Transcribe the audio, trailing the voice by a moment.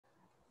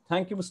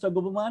Thank you, Mr.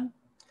 Guttman.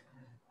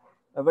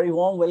 A very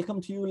warm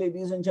welcome to you,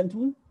 ladies and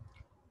gentlemen,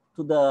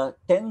 to the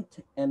 10th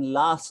and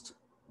last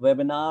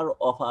webinar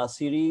of our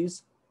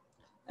series,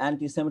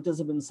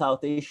 Anti-Semitism in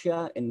South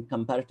Asia in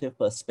Comparative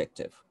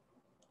Perspective.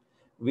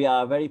 We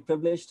are very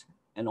privileged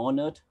and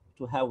honored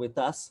to have with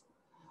us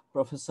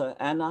Professor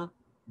Anna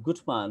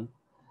Guttman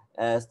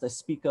as the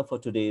speaker for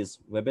today's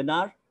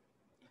webinar.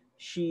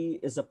 She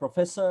is a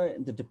professor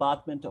in the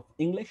Department of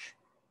English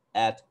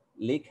at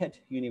Lakehead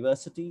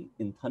University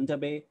in Thunder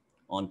Bay,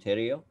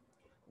 Ontario,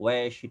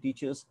 where she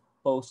teaches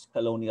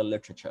post-colonial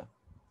literature.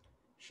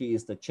 She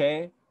is the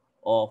chair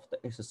of the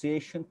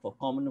Association for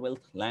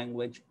Commonwealth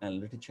Language and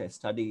Literature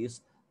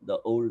Studies, the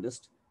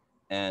oldest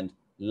and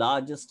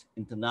largest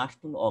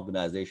international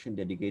organization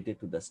dedicated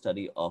to the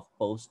study of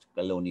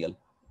post-colonial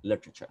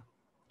literature.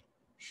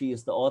 She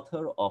is the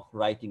author of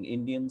Writing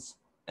Indians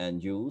and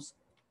Jews,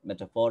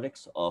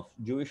 Metaphorics of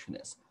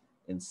Jewishness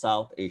in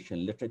South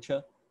Asian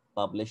Literature,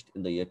 published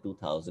in the year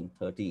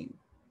 2013,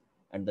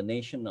 and The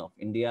Nation of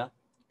India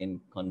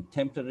in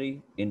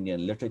Contemporary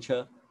Indian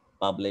Literature,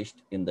 published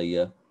in the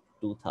year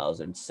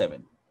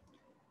 2007.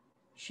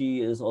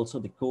 She is also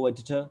the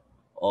co-editor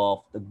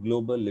of The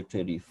Global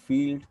Literary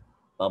Field,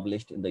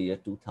 published in the year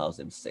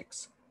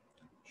 2006.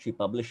 She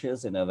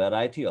publishes in a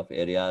variety of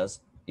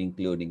areas,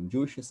 including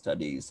Jewish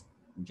studies,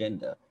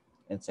 gender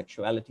and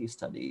sexuality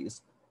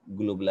studies,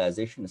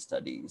 globalization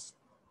studies,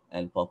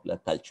 and popular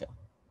culture.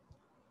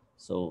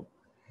 So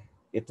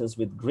it is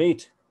with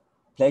great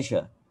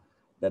pleasure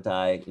that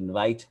I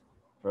invite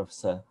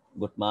Professor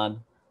Guttman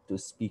to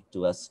speak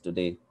to us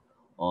today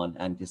on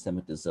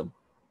anti-Semitism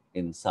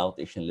in South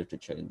Asian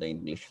literature in the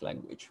English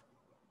language.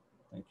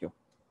 Thank you.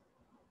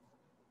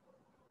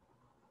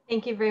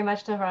 Thank you very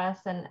much, Navras,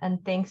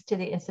 and thanks to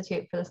the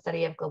Institute for the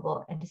Study of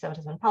Global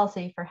Anti-Semitism and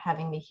Policy for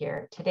having me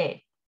here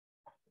today.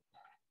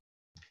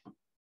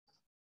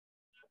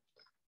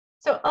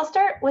 So I'll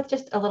start with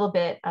just a little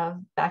bit of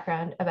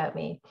background about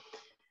me.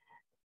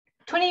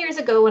 20 years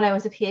ago, when I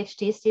was a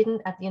PhD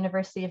student at the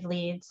University of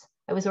Leeds,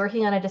 I was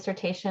working on a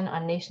dissertation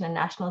on nation and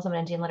nationalism in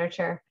Indian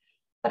literature,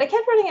 but I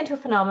kept running into a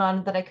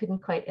phenomenon that I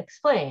couldn't quite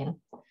explain.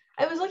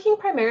 I was looking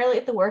primarily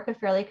at the work of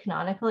fairly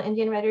canonical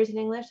Indian writers in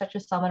English, such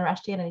as Salman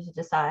Rushdie and Anita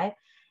Desai,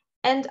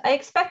 and I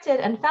expected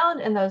and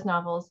found in those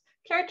novels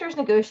characters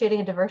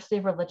negotiating a diversity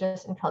of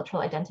religious and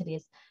cultural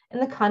identities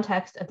in the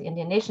context of the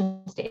Indian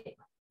nation state.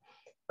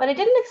 What I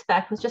didn't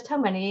expect was just how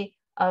many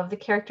of the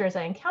characters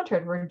I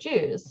encountered were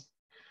Jews.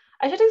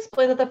 I should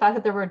explain that the fact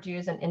that there were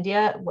Jews in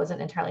India wasn't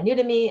entirely new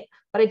to me,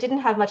 but I didn't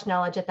have much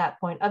knowledge at that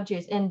point of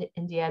Jews in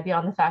India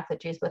beyond the fact that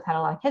Jews both had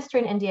a long history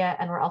in India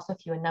and were also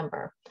few in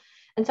number.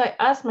 And so I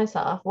asked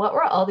myself, what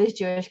were all these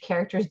Jewish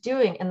characters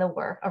doing in the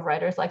work of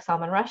writers like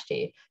Salman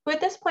Rushdie, who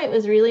at this point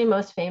was really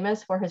most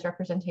famous for his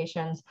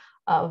representations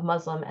of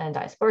Muslim and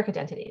diasporic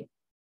identity?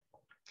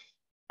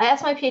 I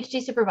asked my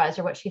PhD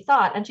supervisor what she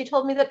thought, and she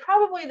told me that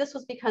probably this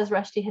was because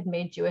Rushdie had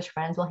made Jewish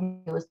friends while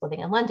he was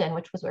living in London,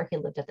 which was where he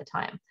lived at the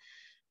time.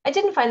 I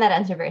didn't find that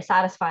answer very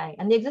satisfying,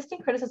 and the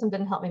existing criticism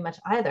didn't help me much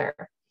either.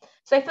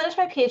 So I finished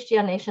my PhD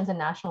on nations and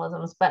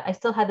nationalisms, but I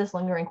still had this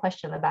lingering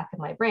question in the back of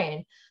my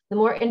brain. The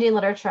more Indian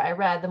literature I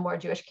read, the more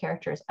Jewish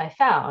characters I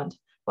found.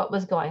 What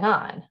was going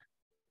on?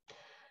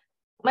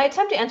 My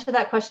attempt to answer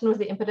that question was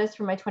the impetus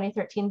for my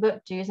 2013 book,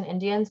 Jews and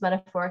Indians,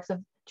 Metaphorics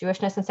of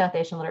Jewishness in South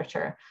Asian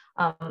Literature.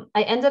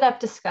 I ended up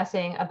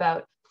discussing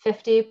about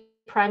 50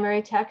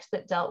 primary texts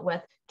that dealt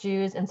with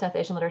Jews in South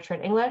Asian literature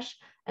in English.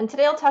 And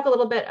today I'll talk a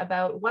little bit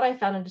about what I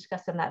found and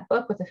discussed in that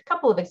book with a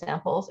couple of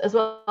examples, as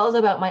well as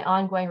about my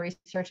ongoing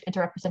research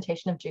into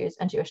representation of Jews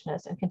and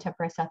Jewishness in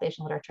contemporary South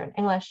Asian literature in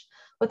English,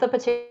 with a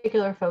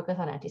particular focus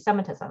on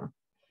anti-Semitism.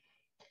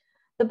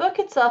 The book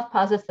itself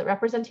posits that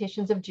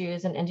representations of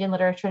Jews in Indian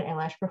literature in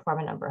English perform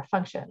a number of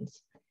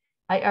functions.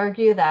 I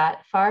argue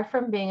that, far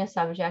from being a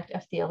subject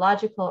of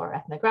theological or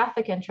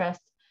ethnographic interest,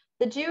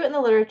 the Jew in the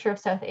literature of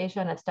South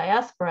Asia and its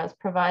diasporas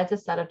provides a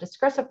set of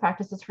discursive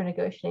practices for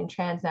negotiating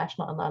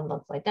transnational and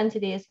non-local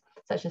identities,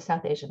 such as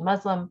South Asian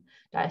Muslim,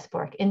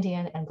 diasporic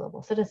Indian, and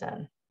global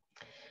citizen.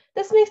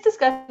 This makes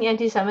discussing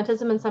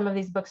anti-Semitism in some of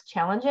these books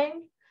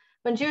challenging,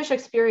 when Jewish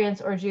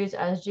experience or Jews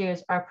as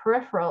Jews are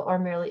peripheral or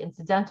merely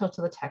incidental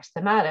to the text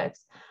thematics,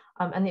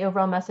 and the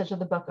overall message of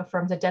the book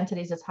affirms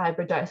identities as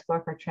hybrid,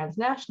 diasporic, or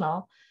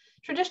transnational.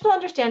 Traditional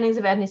understandings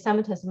of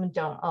anti-Semitism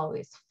don't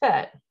always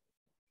fit.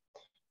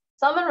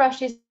 Salman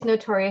Rushdie's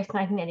notorious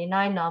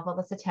 1989 novel,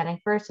 The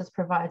Satanic Verses,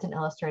 provides an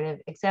illustrative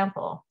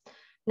example.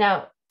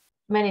 Now,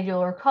 many of you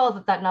will recall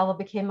that that novel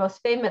became most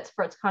famous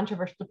for its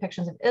controversial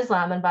depictions of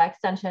Islam and by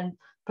extension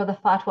for the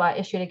fatwa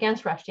issued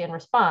against Rushdie in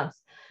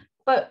response.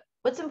 But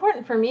what's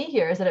important for me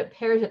here is that it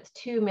pairs its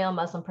two male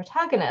Muslim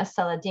protagonists,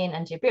 Saladin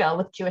and Jibril,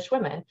 with Jewish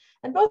women,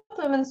 and both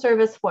women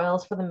serve as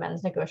foils for the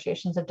men's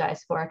negotiations of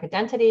diasporic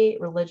identity,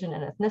 religion,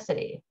 and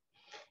ethnicity.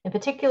 In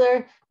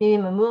particular,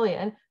 Mimi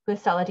Mamoulian, who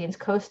is Saladin's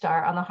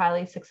co-star on the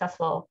highly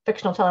successful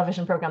fictional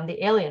television program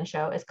The Alien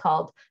Show, is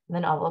called in the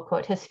novel,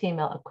 quote, his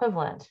female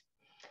equivalent.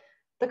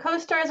 The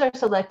co-stars are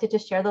selected to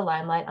share the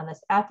limelight on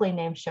this aptly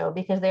named show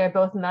because they are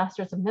both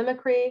masters of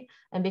mimicry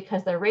and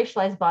because their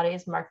racialized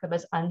bodies mark them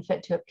as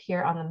unfit to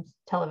appear on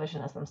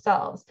television as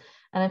themselves.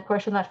 And of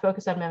course, from that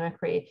focus on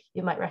mimicry,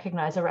 you might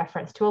recognize a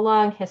reference to a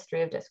long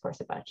history of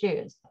discourse about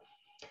Jews.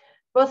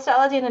 Both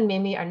Saladin and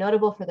Mimi are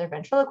notable for their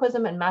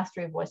ventriloquism and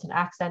mastery of voice and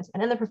accent,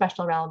 and in the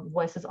professional realm,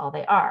 voice is all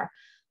they are.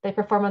 They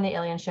perform on the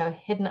alien show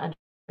hidden under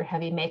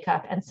heavy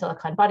makeup and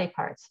silicone body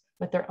parts,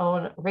 with their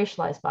own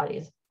racialized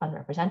bodies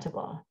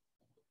unrepresentable.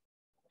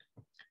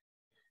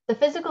 The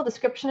physical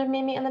description of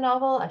Mimi in the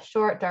novel, a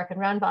short, dark, and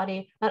round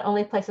body, not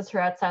only places her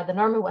outside the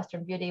norm of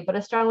Western beauty, but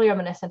is strongly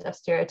reminiscent of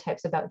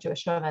stereotypes about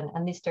Jewish women.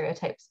 And these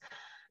stereotypes,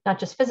 not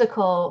just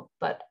physical,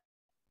 but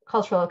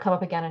cultural, come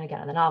up again and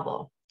again in the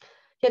novel.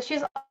 Yet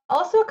she's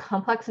also a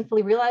complex and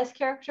fully realized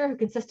character who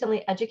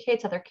consistently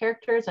educates other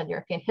characters on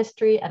European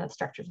history and its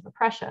structures of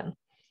oppression.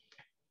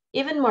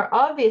 Even more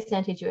obvious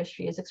anti-Jewish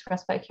views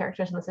expressed by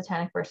characters in the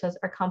Satanic Verses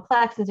are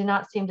complex and do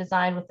not seem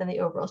designed within the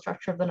overall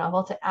structure of the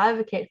novel to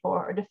advocate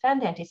for or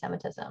defend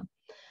anti-Semitism.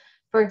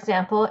 For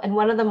example, in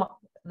one of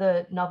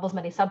the novel's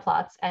many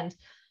subplots, and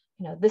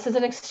this is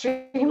an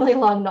extremely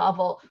long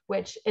novel,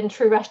 which in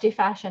true Rushdie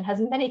fashion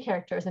has many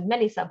characters and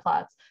many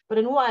subplots, but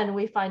in one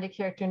we find a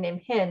character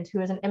named Hind,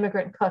 who is an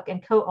immigrant cook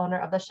and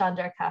co-owner of the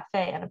Chandar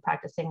Cafe and a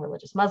practicing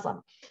religious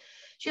Muslim.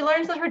 She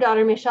learns that her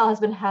daughter Michelle has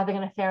been having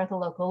an affair with a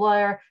local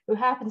lawyer who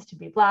happens to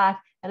be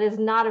Black and is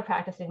not a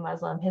practicing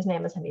Muslim. His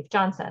name is Hanif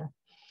Johnson.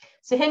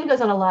 So Hind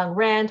goes on a long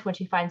rant when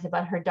she finds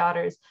about her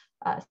daughter's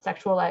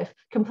sexual life,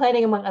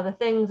 complaining among other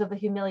things of the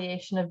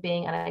humiliation of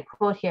being, and I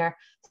quote here,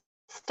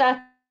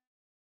 stuck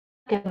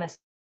in this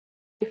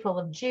full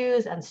of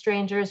Jews and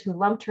strangers who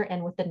lumped her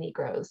in with the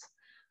Negroes,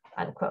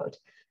 unquote.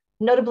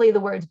 Notably, the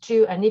words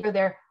Jew and Negro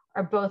there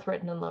are both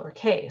written in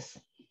lowercase.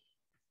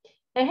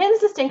 Now, Hind's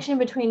distinction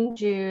between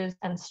Jews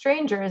and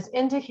strangers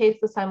indicates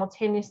the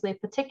simultaneously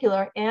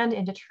particular and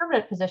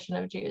indeterminate position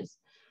of Jews.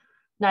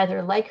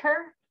 Neither like her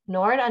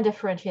nor an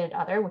undifferentiated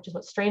other, which is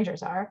what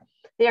strangers are,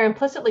 they are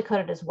implicitly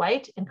coded as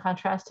white in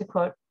contrast to,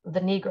 quote,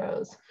 the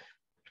Negroes,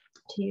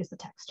 to use the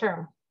text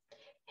term.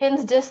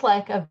 Hind's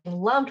dislike of being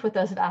lumped with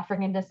those of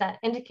African descent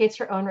indicates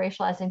her own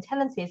racializing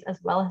tendencies as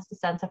well as the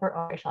sense of her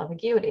own racial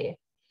ambiguity.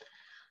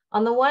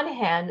 On the one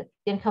hand,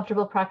 the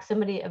uncomfortable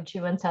proximity of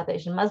Jew and South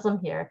Asian Muslim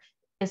here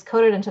is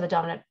coded into the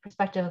dominant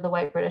perspective of the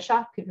white British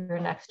shopkeeper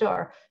next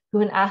door, who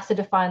when asked to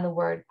define the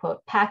word, quote,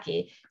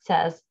 Paki,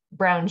 says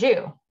brown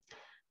Jew.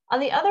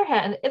 On the other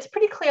hand, it's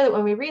pretty clear that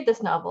when we read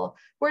this novel,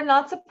 we're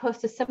not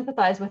supposed to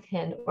sympathize with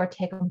Hind or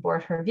take on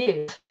board her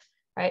views,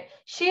 right?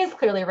 She is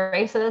clearly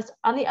racist.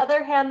 On the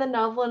other hand, the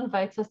novel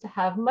invites us to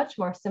have much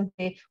more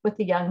sympathy with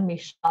the young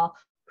Michelle,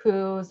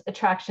 whose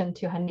attraction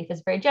to Hanif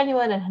is very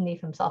genuine, and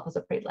Hanif himself is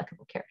a pretty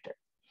likable character.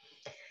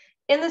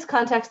 In this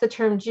context, the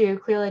term Jew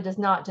clearly does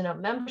not denote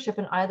membership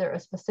in either a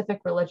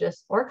specific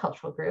religious or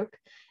cultural group.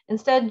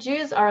 Instead,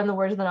 Jews are, in the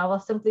words of the novel,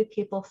 simply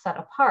people set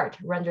apart,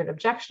 rendered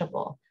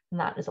objectionable, and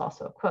that is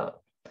also a quote.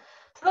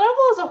 So the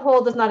novel as a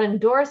whole does not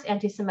endorse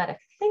anti-Semitic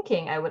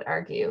thinking, I would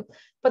argue,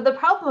 but the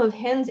problem of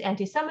Hind's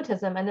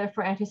anti-Semitism, and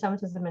therefore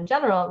anti-Semitism in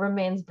general,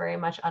 remains very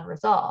much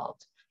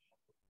unresolved.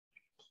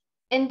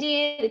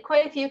 Indeed,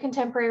 quite a few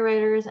contemporary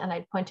writers, and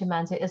I'd point to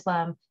Manze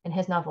Islam in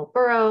his novel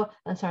Burrow,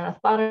 and Sarnath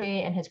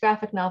Banawi in his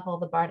graphic novel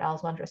The Barn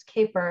Owl's Wondrous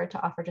Caper,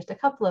 to offer just a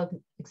couple of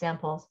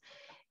examples,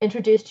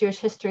 introduced Jewish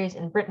histories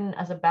in Britain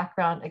as a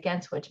background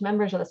against which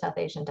members of the South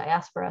Asian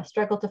diaspora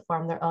struggle to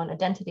form their own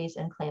identities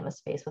and claim a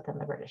space within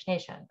the British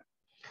nation.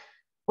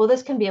 While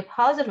this can be a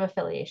positive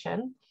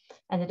affiliation,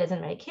 and it is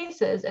in many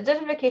cases,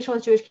 identification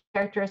with Jewish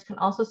characters can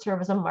also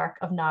serve as a mark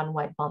of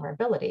non-white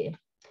vulnerability.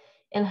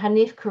 In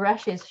Hanif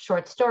Qureshi's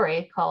short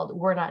story called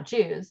We're Not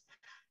Jews,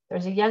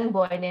 there's a young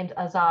boy named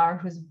Azar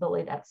who's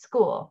bullied at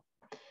school.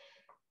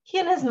 He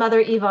and his mother,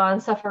 Yvonne,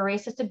 suffer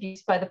racist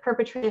abuse by the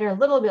perpetrator,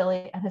 Little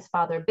Billy, and his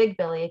father, Big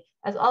Billy,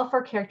 as all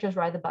four characters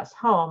ride the bus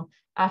home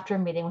after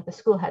meeting with the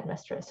school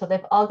headmistress. So they've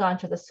all gone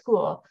to the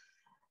school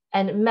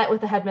and met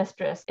with the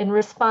headmistress in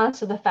response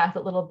to the fact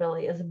that Little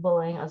Billy is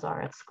bullying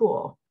Azar at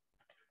school.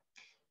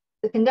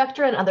 The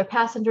conductor and other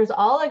passengers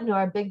all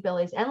ignore Big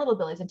Billy's and Little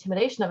Billy's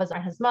intimidation of Azar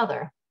and his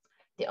mother.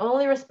 The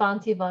only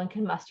response Yvonne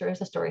can muster is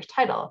the story's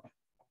title,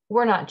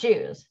 We're Not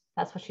Jews.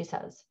 That's what she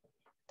says.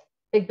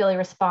 Big Billy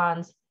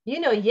responds, you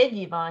know Yid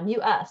Yvonne,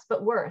 you us,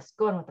 but worse,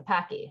 going with the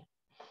Paki.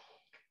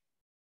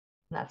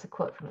 And that's a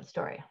quote from the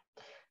story.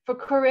 For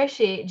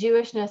Qureshi,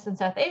 Jewishness and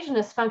South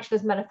Asianness function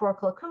as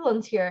metaphorical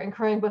equivalents here,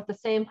 incurring both the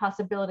same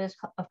possibilities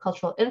of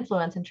cultural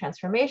influence and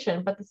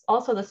transformation, but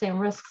also the same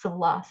risks of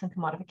loss and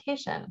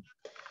commodification.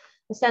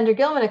 As Sander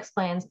Gilman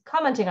explains,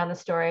 commenting on the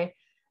story,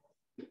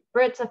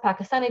 Brits of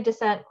Pakistani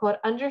descent, quote,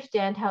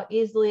 understand how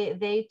easily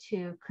they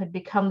too could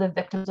become the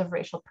victims of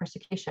racial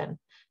persecution.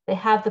 They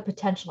have the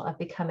potential of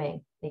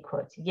becoming, he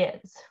quotes,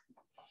 Yids.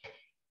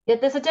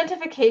 Yet this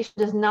identification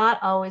does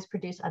not always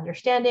produce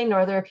understanding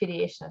nor the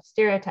repudiation of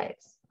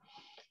stereotypes.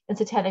 In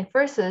Satanic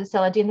Verses,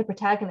 Saladin, the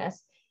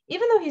protagonist,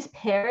 even though he's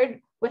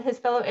paired with his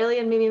fellow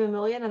alien Mimi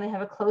Mamoulian and they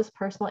have a close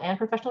personal and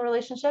professional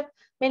relationship,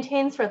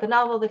 maintains throughout the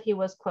novel that he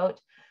was, quote,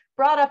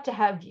 brought up to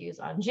have views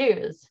on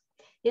Jews.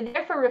 He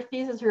therefore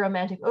refuses her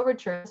romantic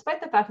overture, despite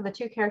the fact that the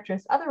two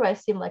characters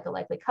otherwise seem like a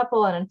likely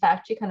couple, and in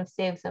fact, she kind of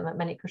saves him at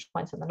many crucial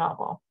points in the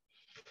novel.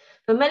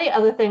 But many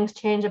other things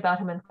change about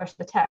him in the course of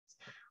the text.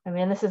 I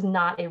mean, this is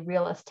not a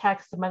realist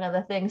text. Among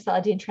other things,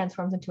 Saladin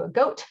transforms into a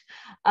goat.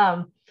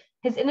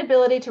 His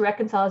inability to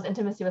reconcile his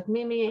intimacy with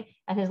Mimi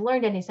and his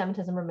learned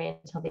anti-Semitism remain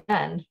until the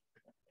end.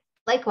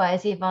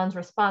 Likewise, Yvonne's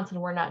response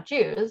in We're Not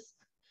Jews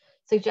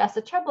suggests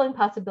a troubling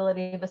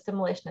possibility of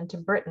assimilation into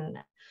Britain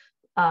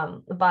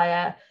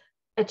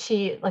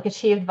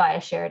achieved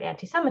via shared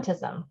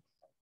anti-Semitism.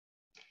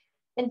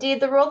 Indeed,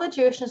 the role that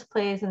Jewishness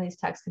plays in these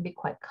texts can be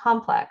quite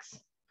complex.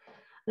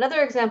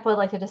 Another example I'd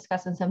like to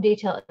discuss in some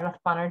detail is Ruth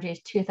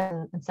Banerjee's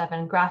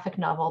 2007 graphic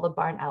novel, The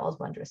Barn Owl's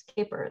Wondrous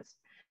Capers.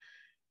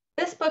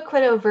 This book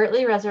quite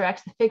overtly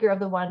resurrects the figure of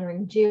the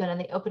wandering Jew, and in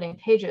the opening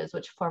pages,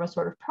 which form a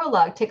sort of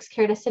prologue, takes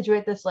care to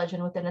situate this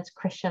legend within its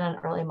Christian and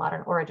early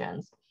modern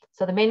origins.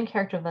 So the main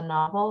character of the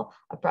novel,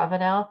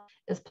 Abravanel,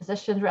 is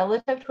positioned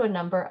relative to a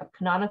number of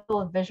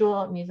canonical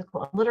visual,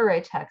 musical, and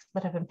literary texts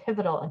that have been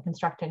pivotal in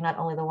constructing not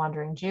only the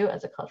wandering Jew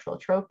as a cultural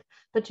trope,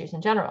 but Jews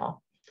in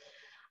general.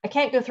 I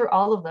can't go through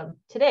all of them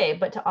today,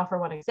 but to offer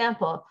one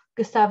example,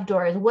 Gustave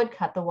Doré's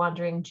woodcut, The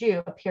Wandering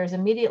Jew, appears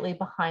immediately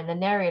behind the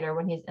narrator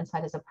when he's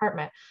inside his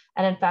apartment.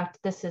 And in fact,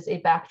 this is a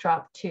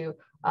backdrop to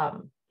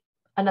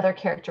another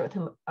character with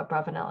whom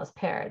Abravanel is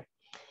paired.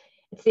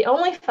 It's the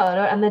only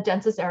photo and the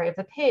densest area of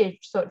the page,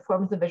 so it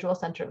forms the visual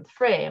center of the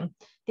frame.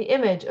 The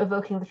image,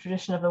 evoking the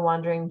tradition of the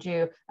wandering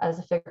Jew as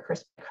a figure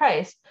cursed by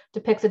Christ,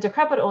 depicts a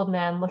decrepit old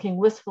man looking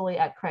wistfully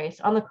at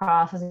Christ on the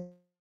cross as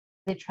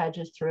he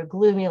trudges through a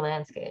gloomy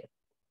landscape.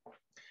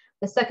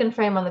 The second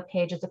frame on the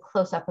page is a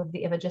close-up of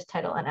the image's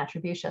title and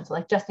attribution. So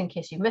like, just in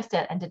case you missed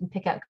it and didn't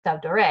pick out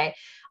Gustave Doré,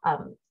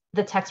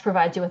 the text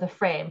provides you with a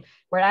frame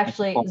where it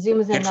actually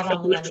zooms in not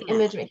only on the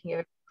image, making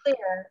it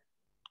clear,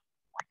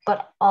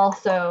 but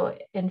also,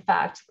 in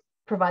fact,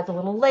 provides a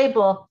little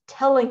label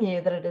telling you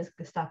that it is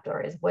Gustave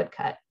Doré's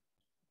woodcut.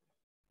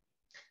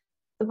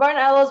 The Barn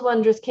Owl's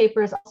Wondrous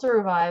Capers also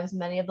revives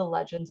many of the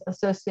legends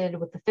associated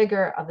with the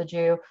figure of the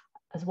Jew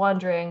as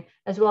wandering,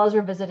 as well as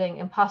revisiting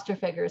imposter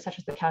figures such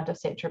as the Count of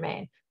Saint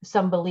Germain, who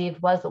some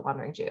believed was the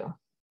wandering Jew.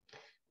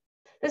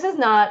 This is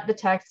not the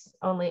text's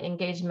only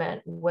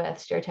engagement with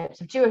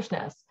stereotypes of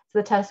Jewishness. So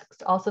the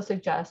text also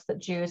suggests that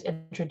Jews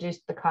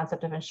introduced the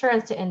concept of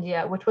insurance to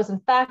India, which was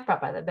in fact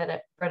brought by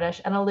the British,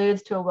 and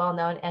alludes to a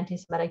well-known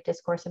anti-Semitic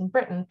discourse in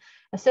Britain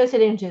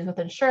associating Jews with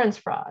insurance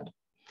fraud.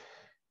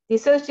 The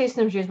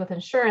association of Jews with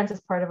insurance is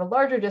part of a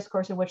larger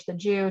discourse in which the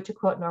Jew, to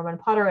quote Norman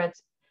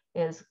Potteritz,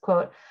 is,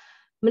 quote,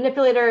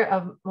 manipulator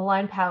of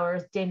malign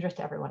powers, dangerous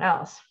to everyone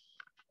else.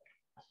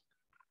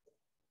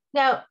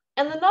 Now,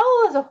 in the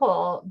novel as a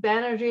whole,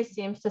 Banerjee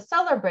seems to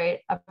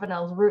celebrate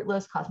Abravanel's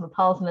rootless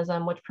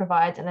cosmopolitanism, which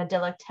provides an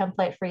idyllic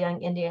template for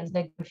young Indians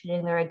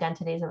negotiating their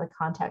identities in the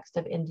context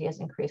of India's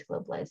increased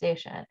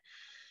globalization.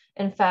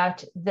 In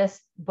fact,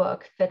 this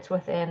book fits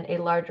within a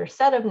larger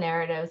set of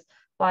narratives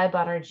by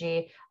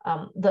Banerjee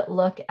that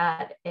look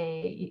at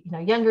a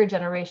younger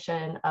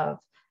generation of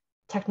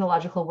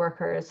technological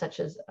workers, such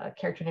as a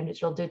character named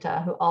Digital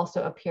Dutta, who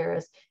also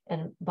appears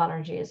in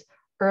Banerjee's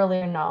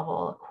earlier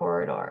novel,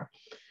 Corridor.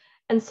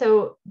 And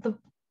so the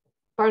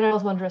Barn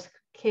Owl's Wondrous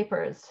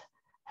Capers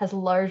has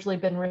largely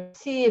been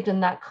received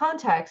in that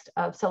context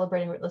of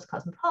celebrating rootless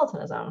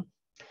cosmopolitanism.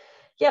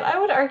 Yet I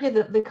would argue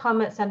that the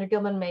comment Sandra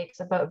Gilman makes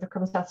about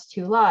Vikram Seth's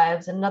Two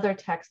Lives, another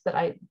text that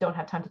I don't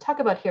have time to talk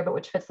about here, but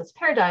which fits this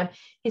paradigm,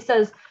 he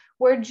says,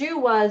 where Jew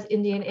was,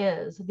 Indian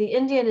is. The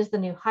Indian is the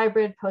new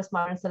hybrid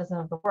postmodern citizen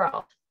of the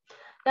world.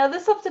 Now,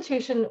 this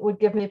substitution would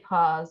give me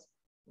pause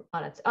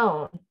on its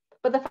own,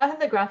 but the fact that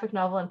the graphic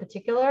novel in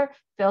particular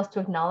fails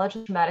to acknowledge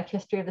the dramatic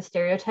history of the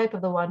stereotype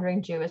of the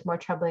wandering Jew is more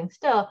troubling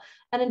still.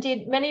 And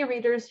indeed, many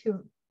readers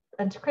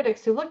and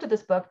critics who looked at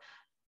this book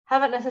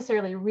haven't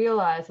necessarily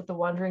realized that the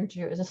wandering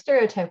Jew is a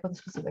stereotype with a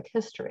specific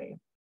history.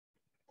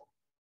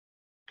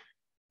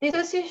 The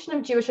association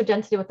of Jewish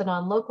identity with the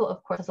non-local,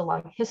 of course, has a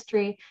long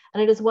history,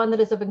 and it is one that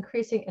is of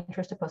increasing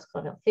interest to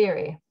post-colonial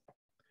theory.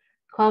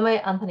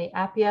 Kwame Anthony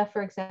Appiah,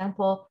 for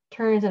example,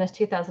 turns in his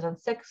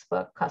 2006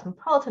 book,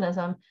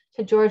 Cosmopolitanism,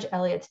 to George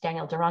Eliot's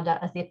Daniel Deronda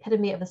as the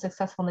epitome of the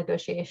successful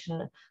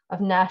negotiation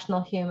of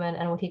national, human,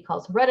 and what he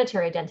calls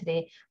hereditary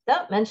identity,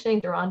 without mentioning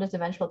Deronda's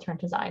eventual turn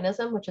to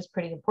Zionism, which is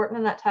pretty important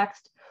in that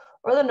text,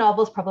 or the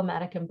novel's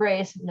problematic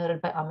embrace,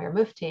 noted by Amir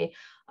Mufti,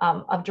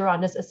 of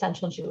Deronda's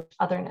essential Jewish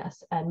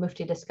otherness. And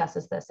Mufti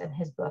discusses this in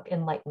his book,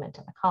 Enlightenment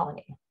in the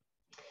Colony.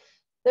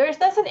 There is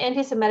thus an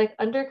anti-Semitic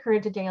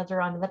undercurrent to Daniel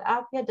Deronda that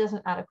Appiah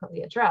doesn't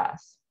adequately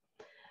address.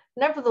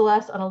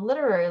 Nevertheless, on a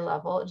literary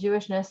level,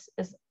 Jewishness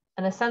is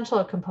an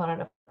essential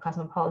component of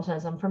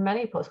cosmopolitanism for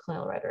many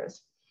post-colonial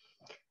writers.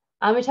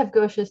 Amitav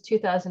Ghosh's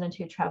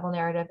 2002 travel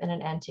narrative In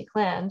an Antique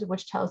Land,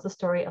 which tells the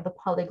story of the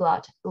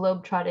polyglot,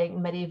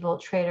 globe-trotting medieval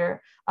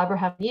trader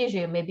Abraham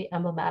Yeju, may be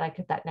emblematic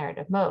of that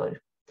narrative mode.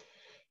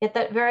 Yet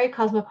that very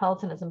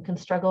cosmopolitanism can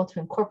struggle to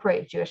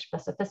incorporate Jewish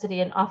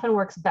specificity and often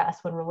works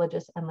best when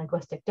religious and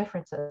linguistic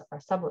differences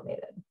are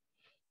sublimated.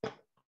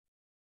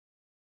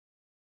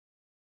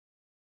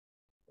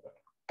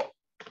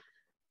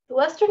 The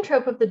Western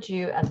trope of the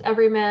Jew as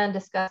everyman,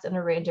 discussed in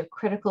a range of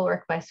critical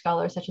work by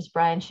scholars such as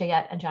Brian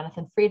Chayette and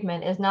Jonathan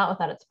Friedman, is not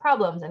without its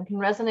problems and can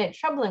resonate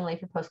troublingly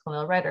for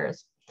post-colonial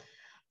writers.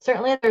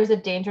 Certainly, there is a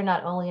danger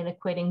not only in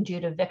equating Jew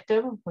to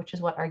victim, which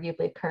is what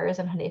arguably occurs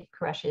in Hanif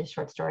Qureshi's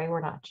short story, We're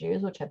Not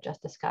Jews, which I've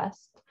just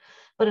discussed,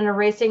 but in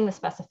erasing the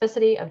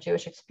specificity of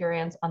Jewish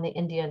experience on the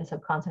Indian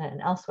subcontinent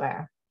and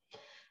elsewhere.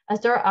 As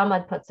Dora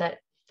Ahmad puts it,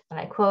 and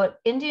I quote,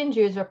 Indian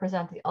Jews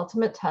represent the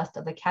ultimate test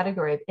of the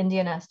category of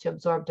Indianness to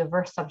absorb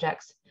diverse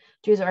subjects.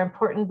 Jews are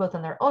important both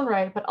in their own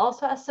right, but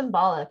also as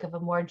symbolic of a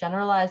more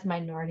generalized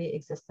minority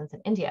existence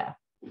in India.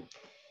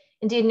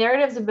 Indeed,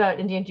 narratives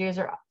about Indian Jews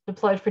are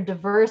deployed for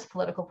diverse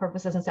political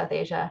purposes in South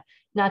Asia,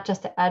 not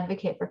just to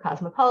advocate for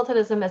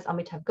cosmopolitanism, as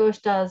Amitav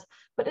Ghosh does,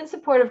 but in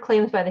support of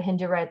claims by the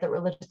Hindu right that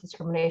religious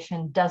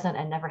discrimination doesn't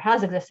and never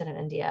has existed in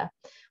India,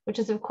 which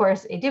is, of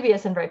course, a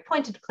dubious and very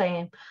pointed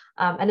claim,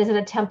 and is an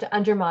attempt to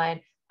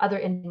undermine other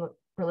Indian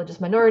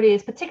religious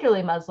minorities,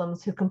 particularly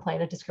Muslims, who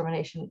complain of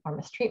discrimination or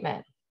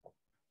mistreatment.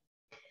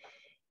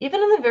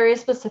 Even in the very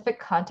specific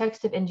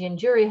context of Indian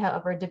Jewry,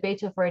 however,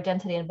 debates over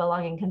identity and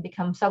belonging can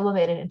become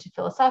sublimated into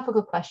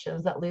philosophical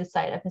questions that lose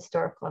sight of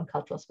historical and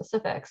cultural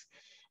specifics.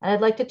 And I'd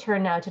like to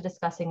turn now to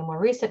discussing a more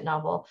recent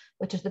novel,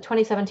 which is the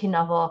 2017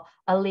 novel,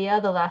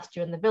 Aliyah, the Last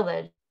Jew in the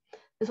Village.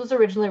 This was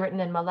originally written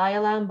in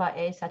Malayalam by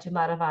A.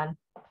 Satumaravan.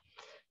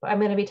 I'm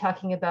going to be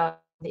talking about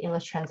the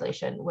English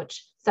translation,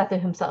 which Sathu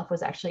himself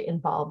was actually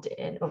involved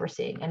in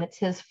overseeing. And it's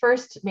his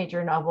first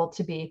major novel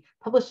to be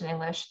published in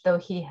English, though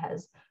he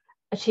has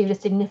achieved a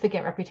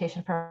significant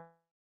reputation for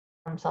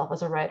himself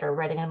as a writer,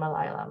 writing in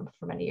Malayalam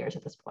for many years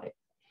at this point.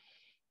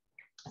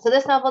 So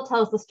this novel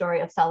tells the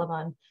story of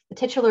Solomon, the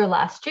titular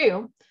last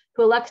Jew,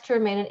 who elects to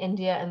remain in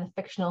India in the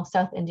fictional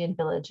South Indian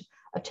village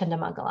of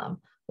Chandamangalam,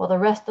 while the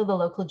rest of the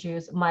local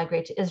Jews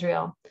migrate to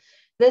Israel.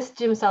 This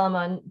dooms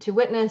Solomon to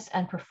witness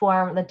and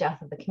perform the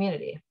death of the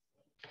community.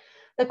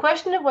 The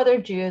question of whether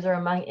Jews are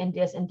among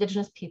India's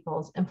indigenous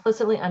peoples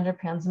implicitly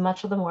underpins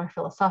much of the more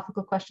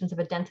philosophical questions of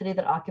identity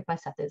that occupy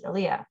Sathu's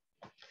Aliyah.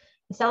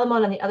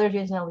 Solomon and the other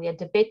Jews in Aliyah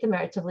debate the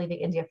merits of leaving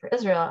India for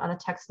Israel, and the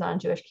text's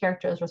non-Jewish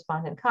characters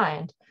respond in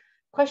kind.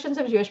 Questions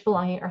of Jewish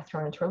belonging are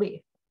thrown into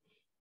relief.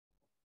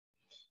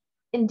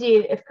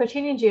 Indeed, if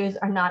Cochin Jews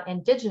are not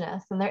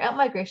indigenous, then their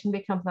outmigration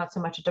becomes not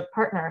so much a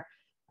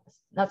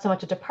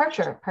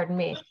departure,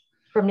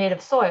 from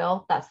native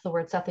soil, that's the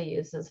word Sathu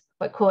uses,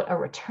 but quote, a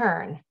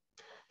return.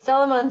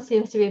 Solomon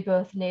seems to be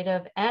both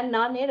native and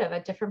non-native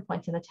at different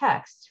points in the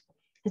text.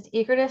 His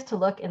eagerness to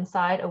look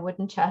inside a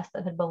wooden chest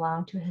that had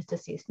belonged to his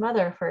deceased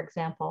mother, for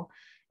example,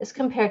 is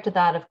compared to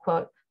that of,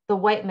 quote, the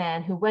white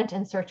man who went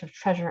in search of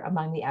treasure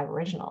among the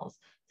Aboriginals.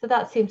 So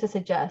that seems to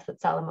suggest that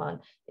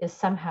Solomon is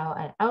somehow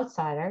an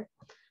outsider.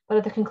 But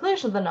at the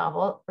conclusion of the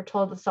novel, we're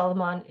told that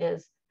Solomon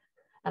is,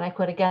 and I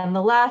quote again,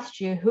 the last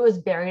Jew who is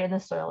buried in the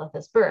soil of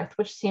his birth,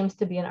 which seems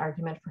to be an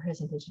argument for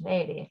his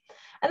indigeneity.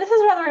 And this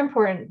is rather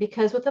important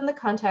because within the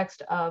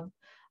context of,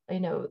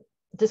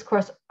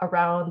 discourse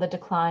around the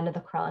decline of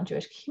the Qur'an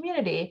Jewish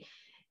community,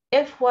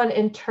 if one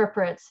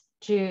interprets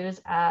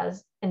Jews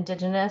as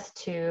indigenous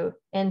to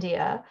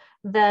India,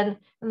 then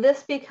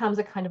this becomes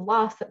a kind of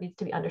loss that needs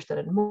to be understood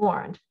and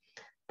mourned.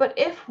 But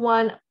if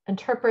one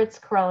interprets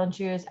Qur'an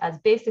Jews as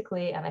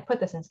basically, and I put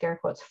this in scare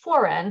quotes,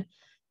 foreign,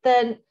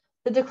 then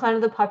the decline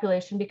of the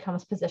population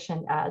becomes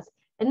positioned as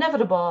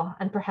inevitable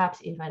and perhaps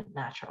even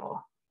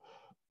natural.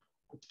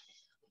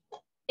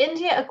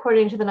 India,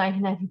 according to the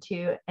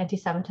 1992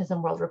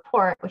 Antisemitism World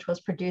Report, which was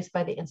produced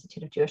by the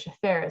Institute of Jewish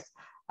Affairs,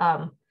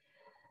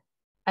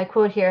 I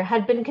quote here,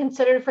 had been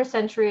considered for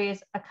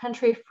centuries a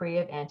country free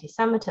of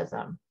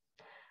anti-Semitism.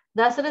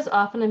 Thus, it is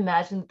often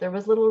imagined that there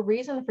was little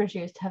reason for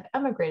Jews to have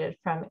emigrated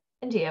from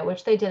India,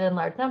 which they did in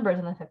large numbers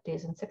in the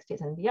 50s and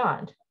 60s and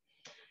beyond.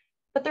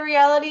 But the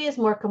reality is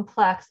more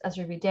complex, as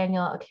Ruby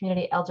Daniel, a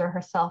community elder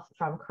herself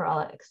from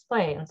Kerala,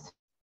 explains.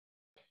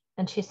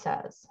 And she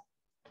says,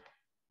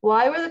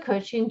 why were the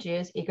Cochin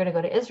Jews eager to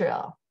go to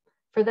Israel?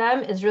 For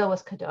them, Israel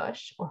was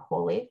kadosh, or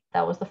holy.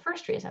 That was the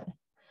first reason.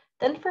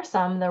 Then for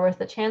some, there was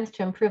the chance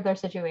to improve their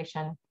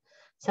situation.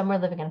 Some were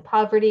living in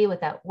poverty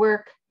without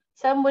work.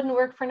 Some wouldn't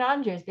work for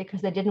non-Jews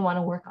because they didn't want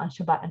to work on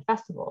Shabbat and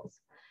festivals.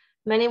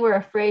 Many were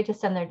afraid to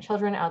send their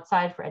children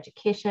outside for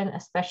education,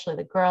 especially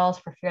the girls,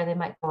 for fear they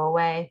might go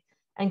away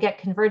and get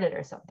converted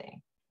or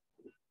something.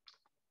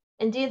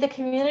 Indeed, the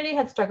community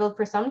had struggled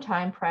for some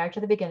time prior to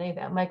the beginning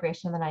of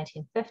migration in the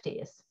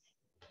 1950s.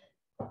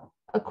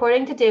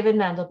 According to David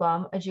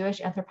Mandelbaum, a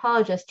Jewish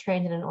anthropologist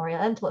trained in an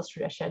Orientalist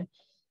tradition,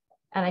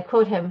 and I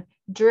quote him,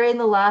 during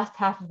the last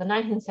half of the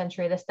 19th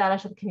century, the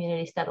status of the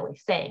community steadily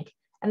sank.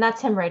 And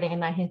that's him writing in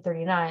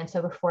 1939,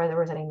 so before there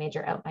was any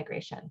major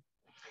outmigration.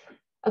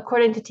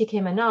 According to T.K.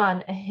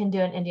 Menon, a Hindu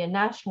and Indian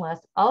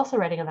nationalist, also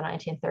writing in the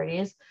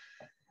 1930s,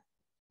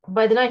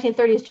 by the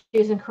 1930s,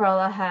 Jews in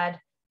Kerala had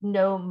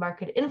no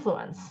market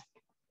influence.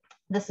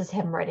 This is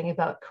him writing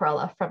about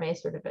Kerala from a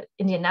sort of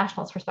Indian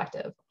nationalist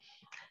perspective.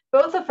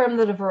 Both affirm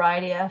that a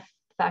variety of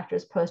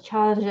factors pose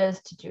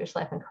challenges to Jewish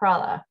life in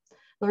Kerala.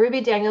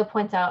 Ruby Daniel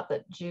points out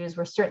that Jews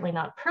were certainly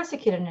not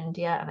persecuted in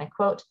India, and I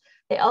quote,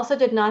 "They also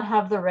did not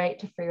have the right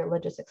to free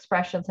religious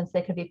expression since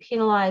they could be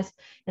penalized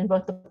in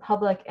both the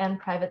public and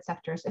private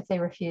sectors if they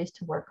refused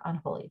to work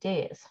on holy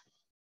days."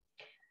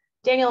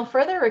 Daniel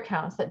further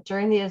recounts that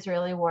during the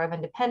Israeli War of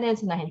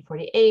Independence in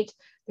 1948,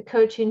 the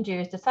Cochin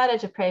Jews decided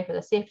to pray for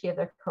the safety of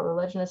their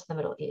co-religionists in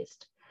the Middle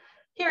East.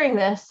 Hearing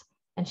this,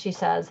 and she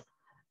says,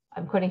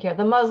 I'm quoting here,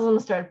 "The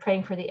Muslims started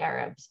praying for the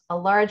Arabs. A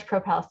large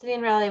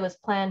pro-Palestinian rally was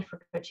planned for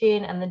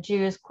Cochin, and the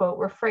Jews, quote,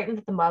 were frightened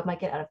that the mob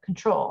might get out of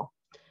control."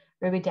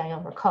 Ruby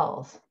Daniel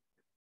recalls.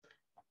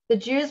 The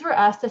Jews were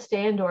asked to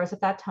stay indoors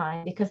at that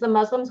time because the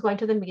Muslims going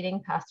to the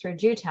meeting passed through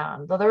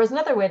Jewtown, though there was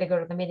another way to go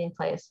to the meeting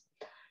place.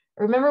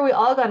 Remember, we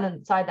all got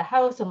inside the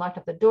house and locked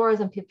up the doors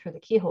and peeped through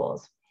the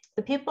keyholes.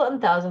 The people in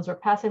thousands were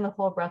passing the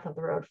whole breadth of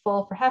the road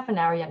full for half an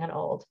hour, young and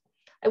old.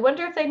 I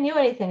wonder if they knew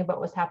anything about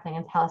what was happening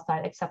in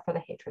Palestine except for the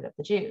hatred of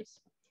the Jews.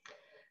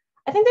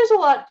 I think there's a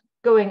lot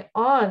going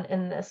on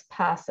in this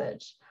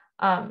passage.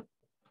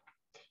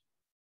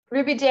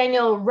 Ruby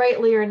Daniel,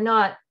 rightly or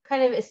not,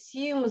 kind of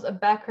assumes a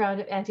background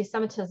of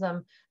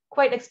anti-Semitism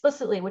quite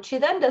explicitly, which she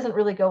then doesn't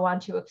really go on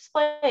to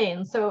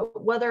explain. So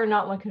whether or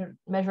not one can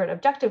measure it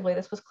objectively,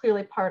 this was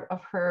clearly part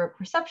of her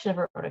perception of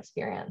her own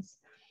experience.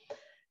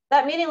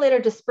 That meeting later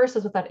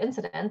disperses without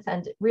incident,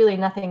 and really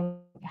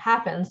nothing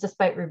happens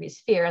despite Ruby's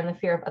fear and the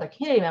fear of other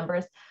community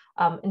members.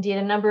 Indeed,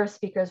 a number of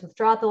speakers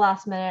withdraw at the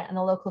last minute, and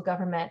the local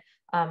government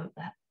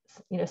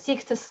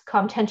seeks to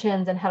calm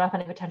tensions and head off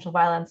any potential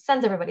violence,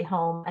 sends everybody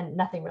home, and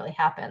nothing really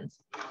happens.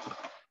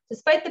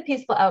 Despite the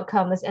peaceful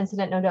outcome, this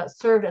incident no doubt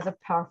served as a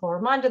powerful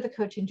reminder of the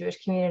Cochin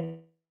Jewish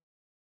community,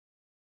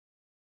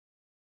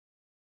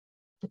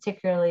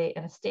 particularly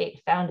in a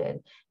state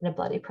founded in a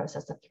bloody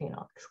process of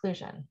communal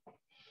exclusion.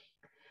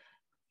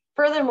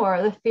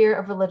 Furthermore, the fear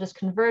of religious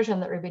conversion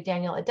that Ruby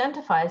Daniel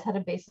identifies had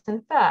a basis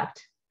in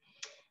fact.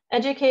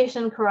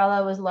 Education in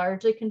Kerala was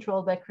largely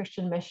controlled by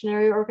Christian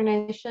missionary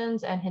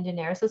organizations and Hindu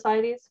Nara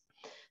societies.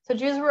 So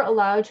Jews were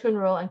allowed to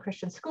enroll in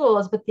Christian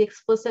schools, but the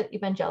explicit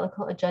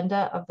evangelical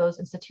agenda of those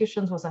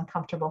institutions was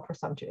uncomfortable for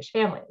some Jewish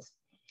families.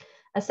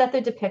 As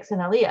Sethu depicts in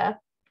Aliyah,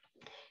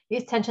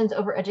 these tensions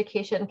over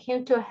education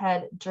came to a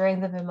head during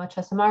the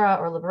Vimocha Samara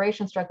or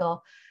liberation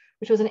struggle,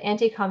 which was an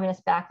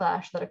anti-communist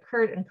backlash that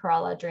occurred in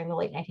Kerala during the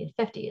late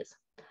 1950s.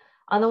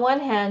 On the one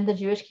hand, the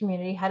Jewish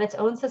community had its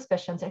own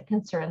suspicions and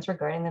concerns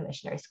regarding the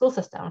missionary school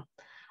system.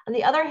 On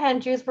the other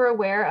hand, Jews were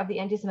aware of the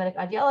anti-Semitic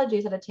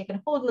ideologies that had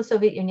taken hold in the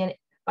Soviet Union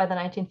by the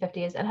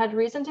 1950s and had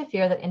reason to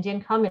fear that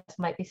Indian communists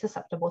might be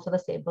susceptible to the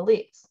same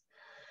beliefs.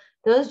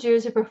 Those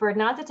Jews who preferred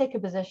not to take a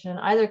position in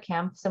either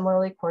camp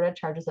similarly courted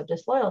charges of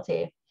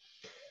disloyalty.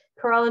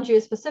 Keralan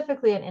Jews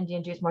specifically and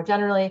Indian Jews more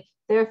generally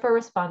therefore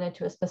responded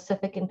to a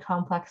specific and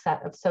complex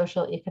set of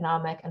social,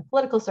 economic, and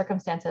political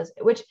circumstances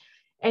in which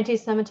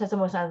anti-Semitism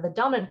was neither the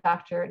dominant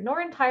factor nor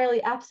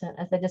entirely absent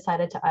as they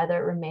decided to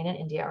either remain in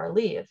India or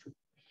leave.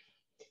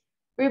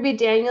 Ruby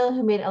Daniel,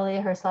 who made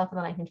Aliyah herself in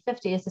the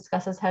 1950s,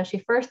 discusses how she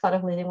first thought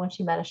of leaving when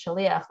she met a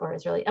shaliach, or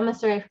Israeli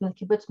emissary from the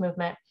kibbutz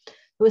movement,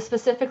 who was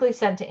specifically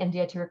sent to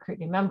India to recruit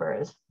new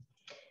members.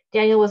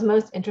 Daniel was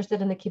most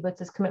interested in the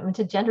kibbutz's commitment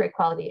to gender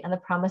equality and the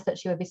promise that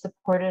she would be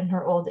supported in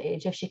her old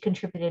age if she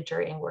contributed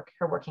during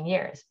her working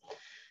years.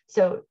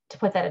 So to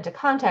put that into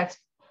context,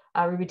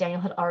 Ruby Daniel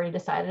had already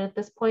decided at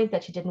this point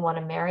that she didn't want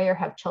to marry or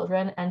have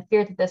children and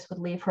feared that this would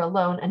leave her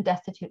alone and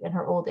destitute in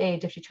her old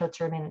age if she chose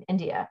to remain in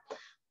India.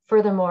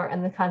 Furthermore,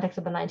 in the context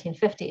of the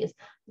 1950s,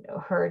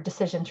 her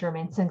decision to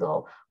remain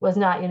single was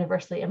not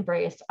universally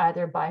embraced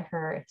either by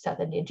her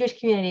South Indian Jewish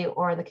community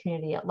or the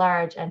community at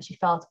large, and she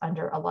felt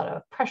under a lot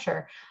of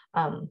pressure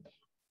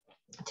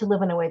to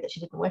live in a way that she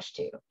didn't wish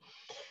to.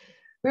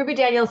 Ruby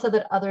Daniel said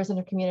that others in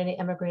her community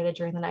immigrated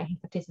during the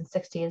 1950s and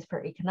 60s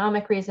for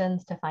economic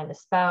reasons, to find a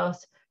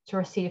spouse, to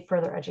receive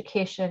further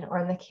education, or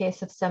in the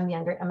case of some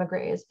younger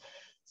emigres,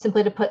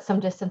 simply to put some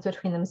distance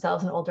between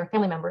themselves and older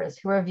family members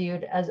who were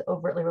viewed as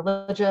overtly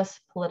religious,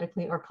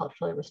 politically, or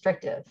culturally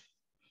restrictive.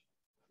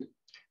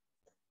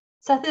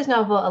 Sethu's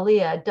novel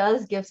Aliyah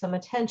does give some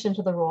attention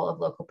to the role of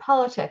local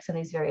politics in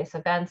these various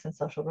events and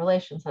social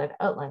relations that I've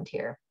outlined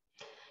here.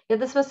 Yet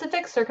the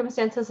specific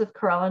circumstances of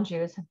Keralan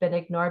Jews have been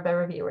ignored by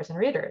reviewers and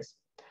readers.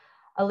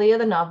 Aliyah,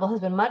 the novel, has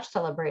been much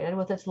celebrated,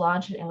 with its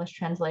launch in English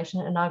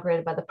translation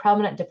inaugurated by the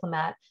prominent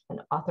diplomat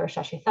and author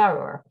Shashi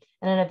Tharoor,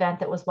 in an event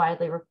that was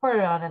widely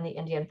reported on in the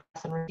Indian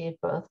press and received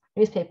both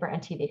newspaper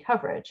and TV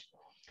coverage.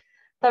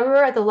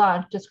 Tharoor at the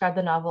launch described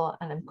the novel,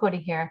 and I'm quoting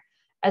here,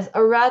 as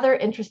a rather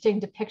interesting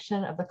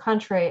depiction of the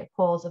contrary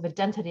poles of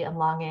identity and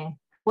longing.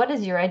 What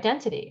is your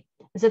identity?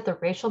 Is it the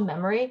racial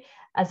memory,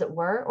 as it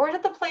were, or is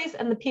it the place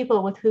and the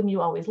people with whom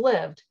you always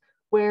lived?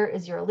 Where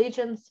is your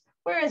allegiance?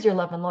 Where is your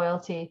love and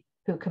loyalty?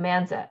 Who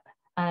commands it?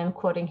 I'm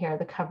quoting here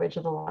the coverage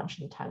of the launch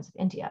in the Times of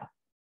India.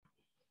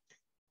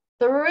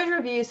 Tharoor's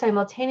review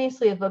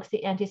simultaneously evokes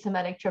the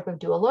anti-Semitic trope of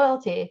dual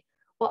loyalty,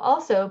 while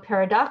also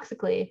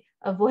paradoxically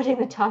avoiding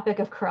the topic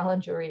of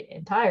Keralan Jewry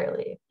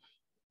entirely.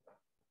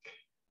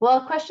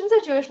 While questions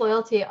of Jewish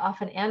loyalty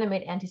often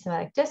animate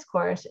anti-Semitic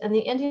discourse, in the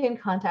Indian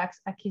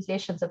context,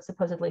 accusations of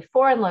supposedly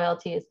foreign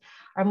loyalties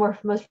are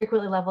most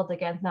frequently leveled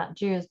against not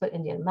Jews, but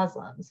Indian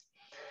Muslims.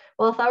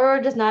 While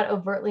Thoreau does not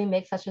overtly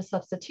make such a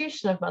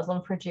substitution of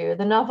Muslim for Jew,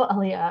 the novel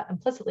Aliyah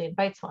implicitly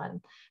invites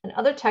one, and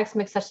other texts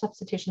make such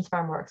substitutions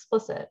far more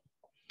explicit.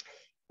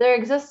 There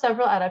exist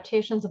several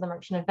adaptations of The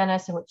Merchant of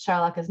Venice in which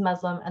Shylock is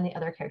Muslim and the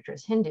other character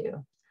is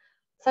Hindu.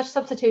 Such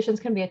substitutions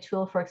can be a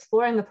tool for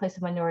exploring the place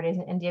of minorities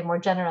in India more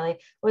generally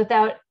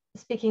without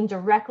speaking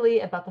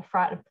directly about the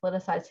fraught and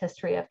politicized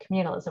history of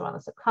communalism on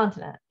the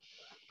subcontinent.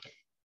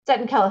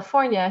 Set in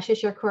California,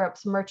 Shishir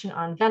Kurup's Merchant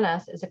on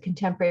Venice is a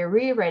contemporary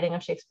rewriting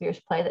of Shakespeare's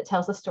play that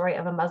tells the story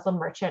of a Muslim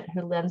merchant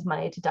who lends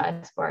money to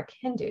diasporic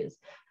Hindus,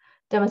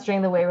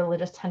 demonstrating the way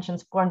religious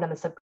tensions formed on the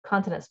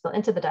subcontinent spill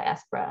into the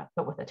diaspora,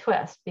 but with a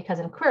twist, because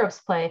in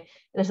Kurup's play,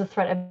 there's a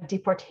threat of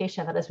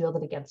deportation that is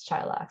wielded against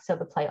Shylock. So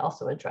the play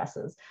also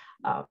addresses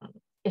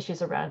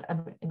issues around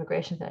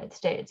immigration to the United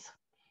States.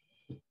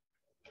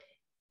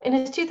 In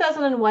his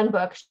 2001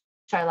 book,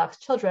 Shylock's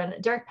Children,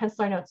 Derek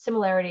Penslar notes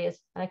similarities,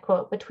 and I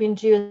quote, between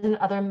Jews and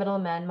other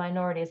middlemen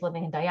minorities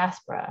living in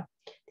diaspora.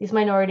 These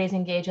minorities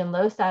engage in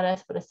low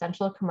status but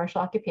essential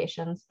commercial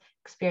occupations,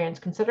 experience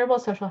considerable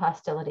social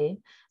hostility,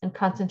 and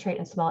concentrate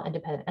in small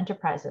independent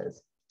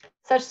enterprises.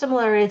 Such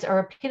similarities are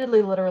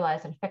repeatedly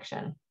literalized in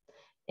fiction.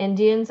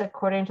 Indians,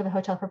 according to the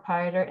hotel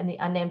proprietor in the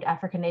unnamed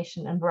African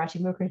nation in Bharati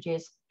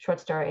Mukherjee's short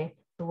story,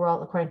 The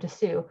World According to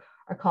Sue,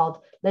 are called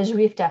Les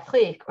Juifs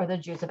d'Afrique, or the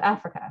Jews of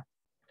Africa.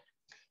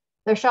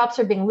 Their shops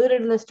are being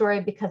looted in the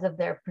story because of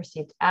their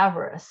perceived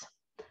avarice.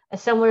 A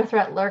similar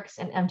threat lurks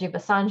in M.G.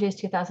 Basanji's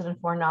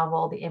 2004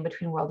 novel, The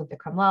In-Between World of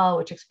Vikram Lal,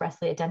 which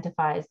expressly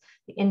identifies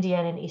the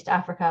Indian in East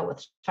Africa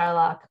with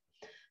Shylock.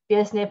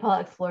 B.S.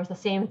 Naipaul explores the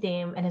same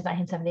theme in his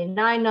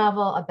 1979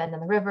 novel, A Bend in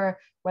the River,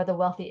 where the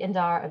wealthy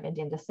Indar of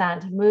Indian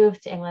descent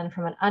moved to England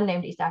from an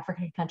unnamed East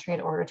African country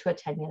in order to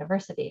attend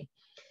university.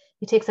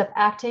 He takes up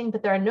acting,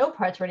 but there are no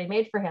parts ready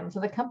made for him. So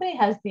the company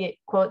has the,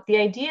 quote, the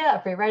idea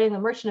of rewriting The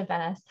Merchant of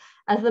Venice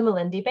as the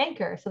Malindi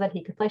banker so that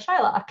he could play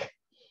Shylock.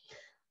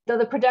 Though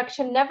the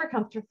production never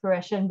comes to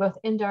fruition, both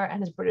Indar and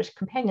his British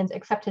companions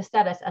accept his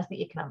status as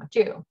the economic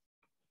Jew.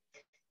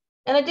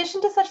 In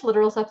addition to such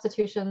literal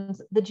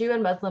substitutions, the Jew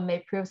and Muslim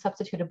may prove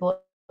substitutable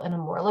in a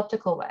more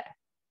elliptical way.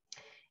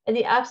 In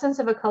the absence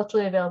of a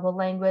culturally available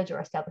language or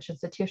established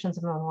institutions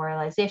of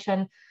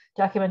memorialization,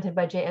 documented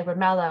by J. Edward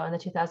Mallow in the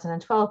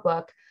 2012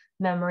 book,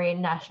 Memory,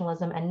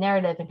 Nationalism, and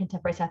Narrative in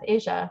Contemporary South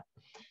Asia,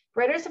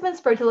 writers have been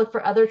spurred to look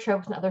for other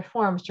tropes and other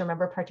forms to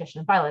remember partition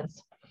and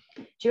violence.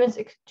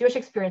 Jewish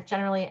experience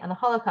generally, and the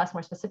Holocaust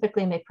more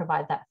specifically, may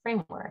provide that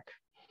framework.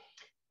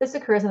 This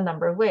occurs in a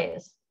number of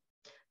ways.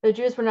 Though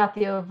Jews were not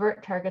the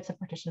overt targets of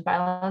partition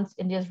violence,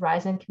 India's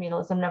rise in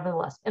communalism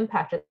nevertheless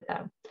impacted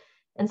them.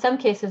 In some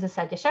cases, as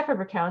Sadia Shepard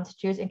recounts,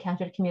 Jews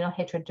encountered communal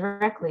hatred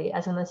directly,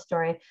 as in the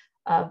story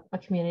of a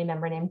community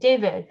member named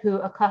David, who,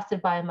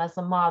 accosted by a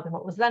Muslim mob in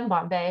what was then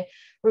Bombay,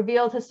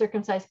 revealed his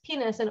circumcised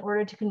penis in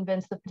order to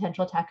convince the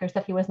potential attackers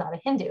that he was not a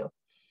Hindu.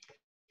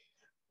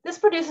 This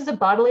produces a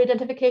bodily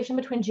identification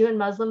between Jew and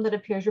Muslim that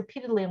appears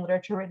repeatedly in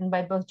literature written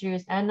by both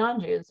Jews and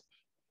non-Jews.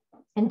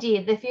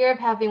 Indeed, the fear of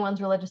having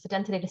one's religious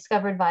identity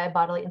discovered via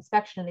bodily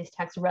inspection in these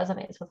texts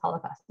resonates with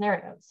Holocaust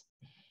narratives.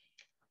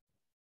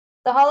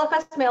 The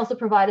Holocaust may also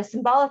provide a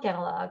symbolic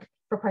analog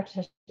for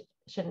partition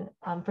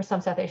for some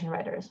South Asian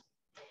writers.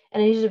 In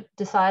Asia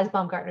Desai's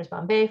Baumgartner's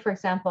Bombay, for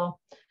example,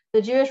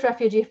 the Jewish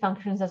refugee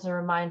functions as a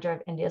reminder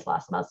of India's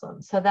lost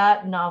Muslims. So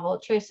that novel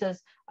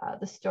traces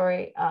the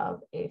story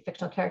of a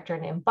fictional character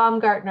named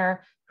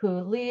Baumgartner,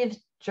 who leaves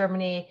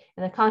Germany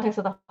in the context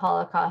of the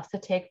Holocaust to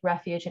take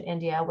refuge in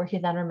India, where he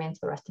then remains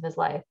the rest of his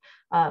life.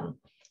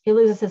 He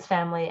loses his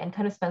family and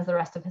kind of spends the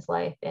rest of his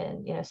life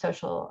in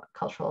social,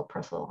 cultural,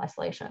 personal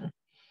isolation.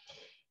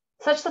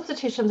 Such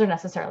substitutions are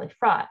necessarily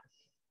fraught.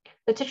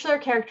 The titular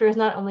character is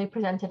not only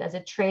presented as a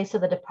trace of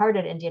the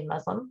departed Indian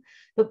Muslim,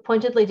 but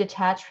pointedly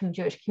detached from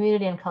Jewish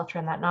community and culture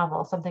in that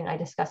novel, something I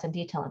discuss in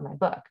detail in my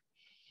book.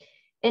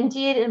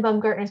 Indeed, in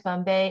Baumgartner's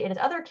Bombay, it is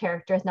other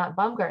characters, not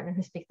Baumgartner,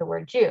 who speak the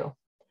word Jew.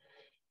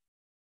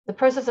 The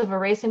process of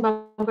erasing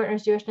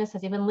Baumgartner's Jewishness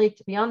has even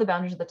leaked beyond the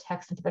boundaries of the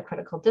text into the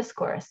critical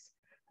discourse.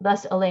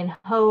 Thus, Elaine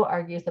Ho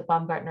argues that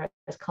Baumgartner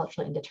is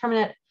culturally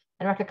indeterminate,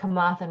 and Rekha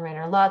Kamath and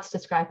Rainer Lotz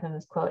describe him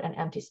as, quote, an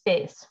empty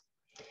space.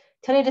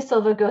 Tony De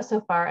Silva goes so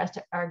far as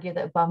to argue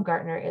that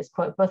Baumgartner is,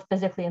 quote, both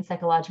physically and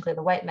psychologically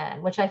the white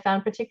man, which I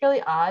found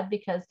particularly odd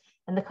because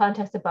in the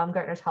context of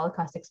Baumgartner's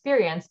Holocaust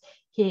experience,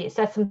 he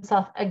sets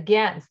himself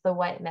against the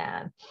white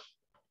man.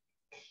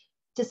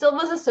 De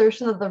Silva's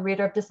assertion that the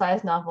reader of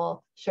Desai's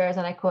novel shares,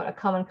 and I quote, a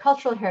common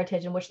cultural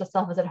heritage in which the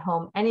self is at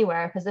home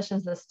anywhere,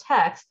 positions this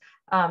text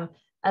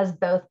as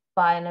both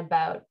by and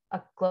about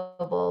a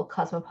global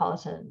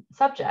cosmopolitan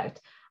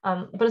subject.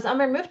 But as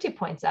Amr Mufti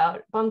points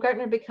out,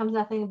 Baumgartner becomes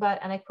nothing but,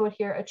 and I quote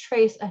here, a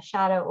trace, a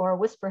shadow, or a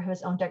whisper of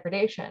his own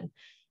degradation,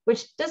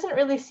 which doesn't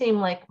really seem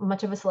like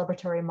much of a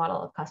celebratory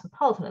model of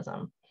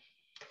cosmopolitanism.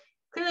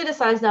 Clearly,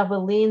 Desai's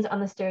novel leans on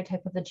the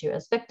stereotype of the Jew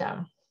as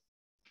victim.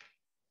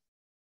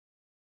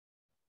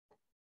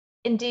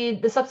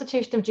 Indeed, the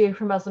substitution of Jew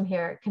for Muslim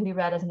here can be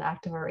read as an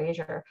act of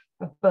erasure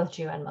of both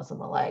Jew and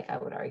Muslim alike, I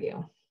would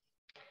argue.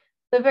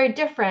 Though very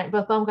different,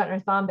 both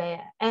Baumgartner's Bombay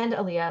and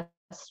Aliyah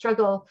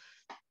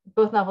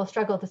both novels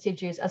struggle to see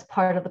Jews as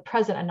part of the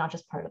present and not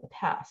just part of the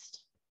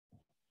past.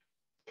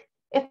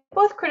 If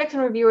both critics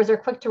and reviewers are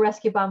quick to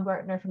rescue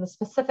Baumgartner from the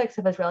specifics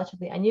of his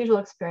relatively unusual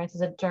experience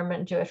as a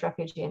German Jewish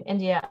refugee in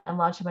India and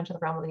launch him into the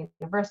realm of the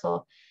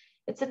universal,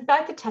 it's in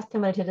fact a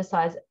testimony to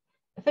Desai's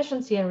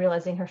efficiency in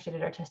realizing her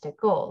stated artistic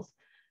goals.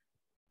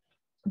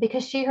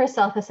 Because she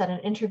herself has said in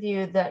an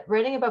interview that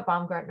writing about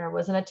Baumgartner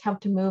was an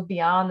attempt to move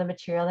beyond the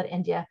material that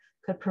India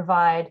could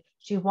provide.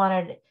 She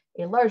wanted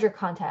a larger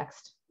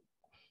context.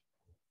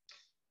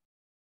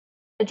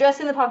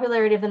 Addressing the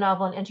popularity of the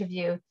novel in an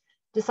interview,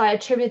 Desai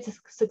attributes its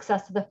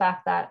success to the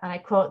fact that, and I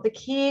quote, "The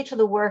key to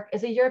the work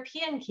is a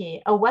European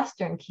key, a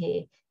Western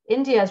key.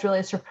 India is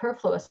really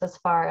superfluous as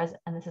far as,"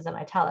 and this is in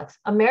italics,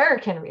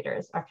 "American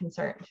readers are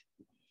concerned."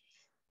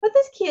 What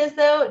this key is,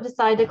 though,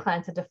 Desai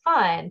declines to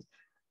define.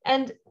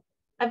 And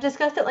I've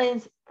discussed at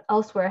length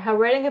elsewhere how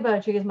writing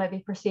about Jews might be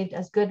perceived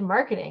as good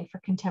marketing for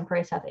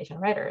contemporary South Asian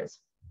writers.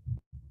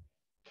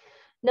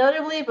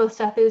 Notably, both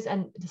Sethu's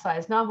and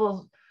Desai's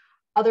novels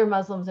other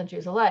Muslims and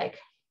Jews alike.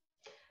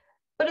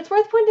 But it's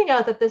worth pointing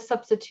out that this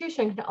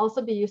substitution can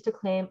also be used to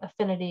claim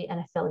affinity and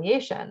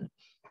affiliation.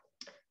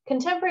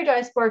 Contemporary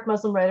diasporic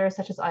Muslim writers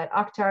such as Ayat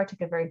Akhtar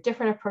took a very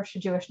different approach to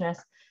Jewishness,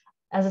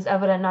 as is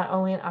evident not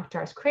only in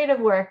Akhtar's creative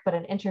work, but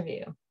in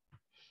interview.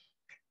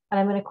 And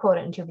I'm going to quote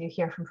an interview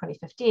here from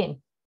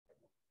 2015.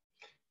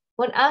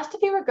 When asked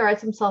if he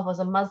regards himself as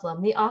a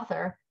Muslim, the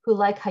author, who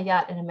like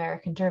Hayat, an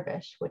American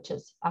dervish, which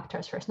is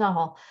Akhtar's first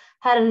novel,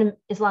 had an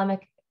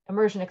Islamic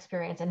immersion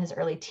experience in his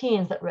early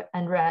teens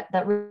I'm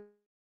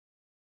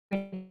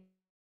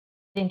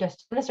going to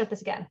start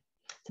this again.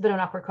 It's a bit of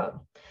an awkward quote.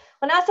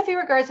 When asked if he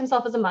regards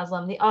himself as a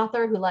Muslim, the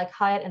author, who like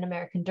Hayat, an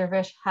American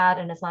dervish, had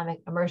an Islamic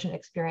immersion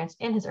experience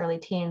in his early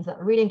teens that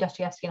reading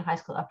Dostoevsky in high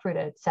school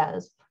uprooted,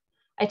 says,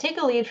 "I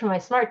take a lead from my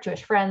smart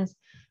Jewish friends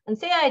and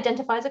say I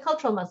identify as a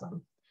cultural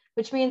Muslim,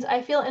 which means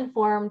I feel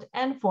informed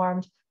and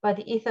formed by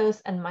the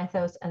ethos and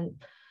mythos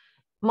and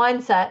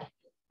mindset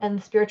and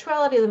the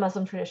spirituality of the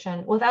Muslim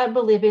tradition without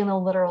believing the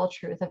literal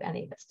truth of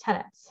any of its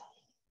tenets."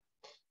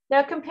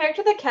 Now, compared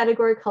to the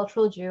category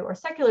cultural Jew or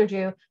secular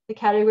Jew, the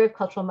category of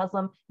cultural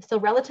Muslim is still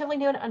relatively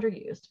new and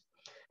underused.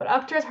 But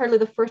Akhtar is hardly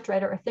the first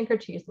writer or thinker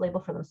to use the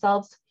label for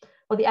themselves.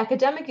 While the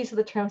academic use of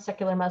the term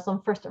secular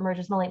Muslim first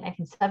emerges in the late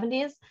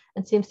 1970s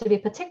and seems to be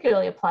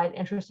particularly applied,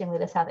 interestingly,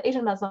 to South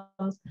Asian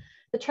Muslims,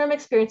 the term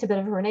experienced a bit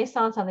of a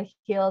renaissance on the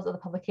heels of the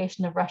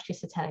publication of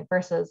Rushdie's Satanic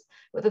Verses,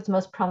 with its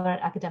most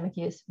prominent academic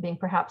use being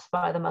perhaps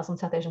by the Muslim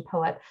South Asian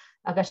poet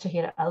Agha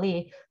Shahid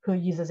Ali, who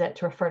uses it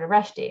to refer to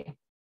Rushdie.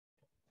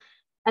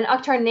 And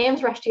Akhtar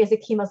names Rushdie as a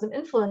key Muslim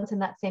influence in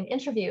that same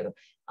interview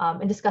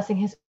in discussing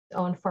his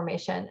own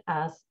formation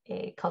as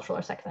a cultural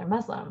or secular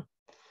Muslim.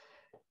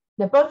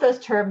 Now, both those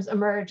terms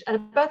emerged at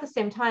about the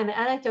same time,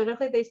 and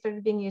anecdotally, they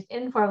started being used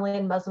informally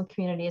in Muslim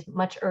communities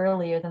much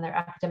earlier than their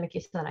academic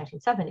use in the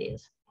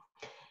 1970s.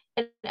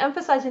 In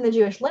emphasizing the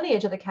Jewish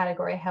lineage of the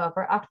category,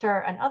 however,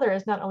 Akhtar and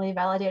others not only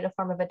validate a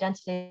form of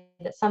identity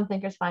that some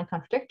thinkers find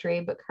contradictory,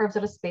 but carves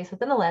out a space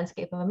within the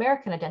landscape of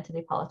American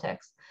identity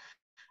politics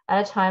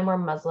at a time where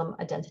Muslim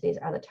identities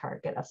are the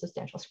target of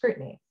substantial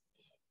scrutiny.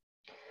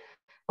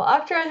 While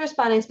Akhtar is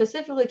responding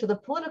specifically to the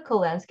political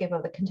landscape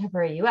of the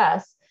contemporary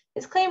US,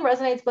 his claim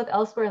resonates both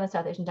elsewhere in the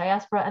South Asian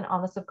diaspora and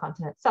on the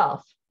subcontinent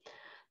itself.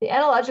 The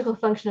analogical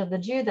function of the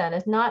Jew, then,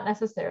 is not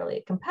necessarily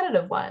a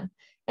competitive one.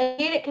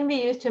 Indeed, it can be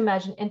used to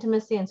imagine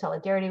intimacy and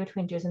solidarity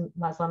between Jews and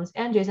Muslims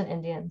and Jews and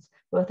Indians,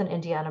 both in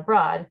India and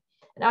abroad.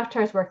 In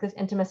Akhtar's work, this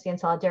intimacy and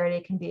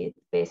solidarity can be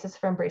the basis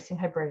for embracing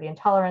hybridity and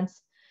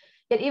tolerance.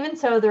 Yet even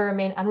so, there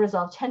remain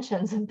unresolved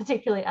tensions, and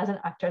particularly as in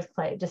Akhtar's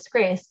play,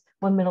 Disgrace,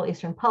 when Middle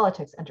Eastern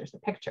politics enters the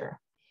picture.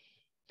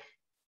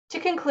 To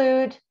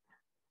conclude,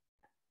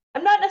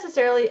 I'm not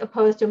necessarily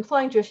opposed to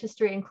employing Jewish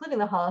history, including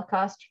the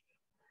Holocaust,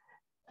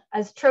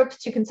 as tropes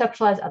to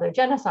conceptualize other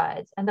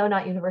genocides, and though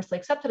not universally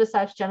accepted as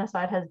such,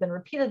 genocide has been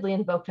repeatedly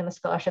invoked in the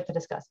scholarship to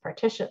discuss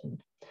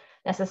partition.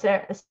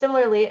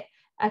 Similarly,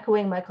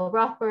 echoing Michael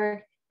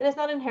Rothberg, it is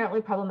not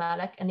inherently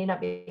problematic and need not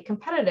be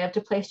competitive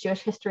to place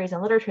Jewish histories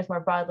and literatures more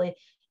broadly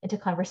into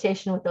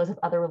conversation with those of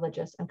other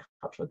religious and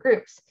cultural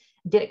groups.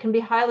 Indeed, it can be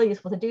highly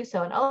useful to do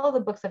so, and all of the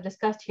books I've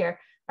discussed here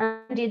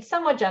are indeed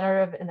somewhat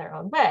generative in their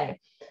own way.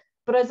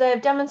 But as I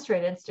have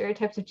demonstrated,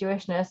 Stereotypes of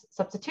Jewishness,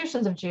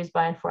 Substitutions of Jews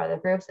by and for other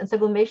groups, and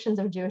Sublimations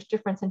of Jewish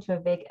difference into a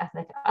vague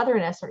ethnic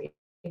otherness, or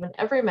even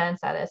everyman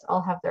status,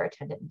 all have their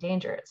attendant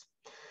dangers.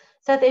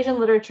 South Asian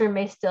literature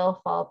may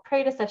still fall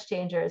prey to such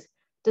dangers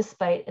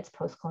despite its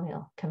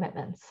post-colonial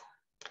commitments.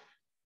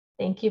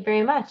 Thank you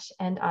very much,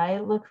 and I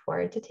look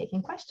forward to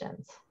taking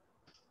questions.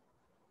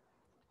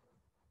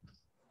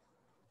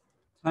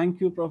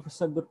 Thank you,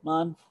 Professor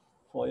Guttman,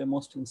 for your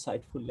most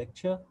insightful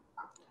lecture.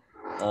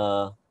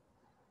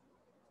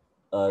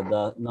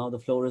 Now the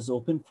floor is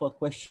open for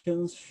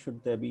questions.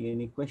 Should there be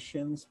any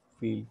questions,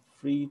 feel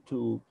free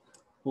to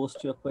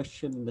post your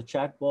question in the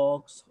chat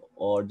box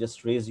or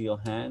just raise your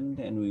hand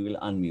and we will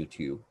unmute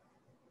you.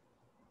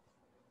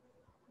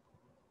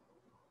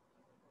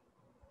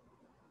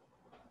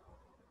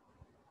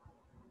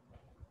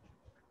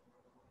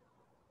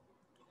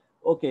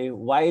 Okay,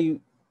 while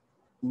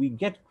we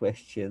get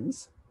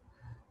questions,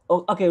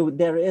 oh, okay,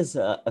 there is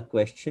a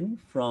question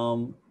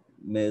from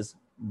Ms.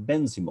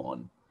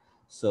 Benzimon.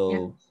 So,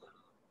 yeah.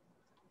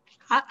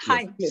 Yes,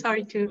 Hi,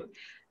 sorry to,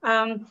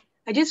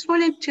 I just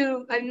wanted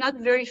to, I'm not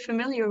very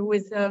familiar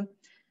with,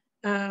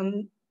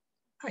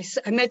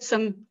 I met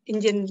some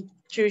Indian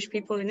Jewish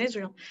people in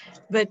Israel,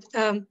 but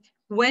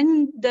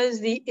when does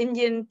the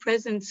Indian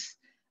presence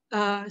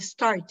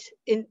start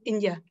in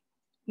India?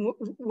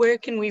 Where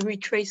can we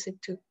retrace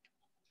it to?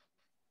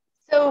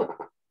 So,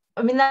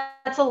 I mean,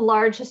 that's a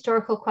large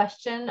historical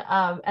question,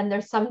 and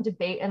there's some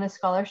debate in the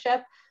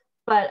scholarship.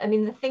 But I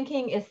mean, the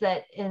thinking is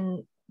that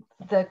in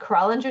the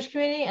Keralan Jewish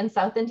community in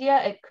South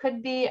India, it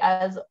could be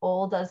as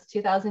old as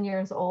 2,000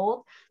 years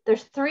old.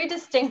 There's three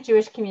distinct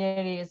Jewish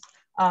communities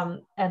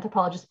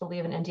anthropologists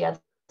believe in India.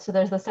 So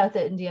there's the South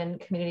Indian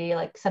community,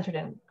 like centered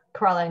in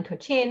Kerala and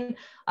Cochin.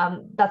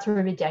 That's where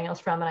Ruby Daniel's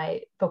from, and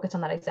I focused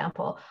on that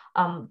example.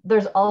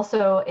 There's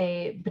also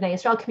a Bnei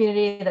Israel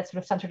community that's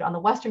sort of centered on the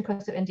western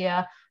coast of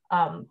India,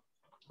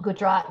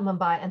 Gujarat,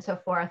 Mumbai, and so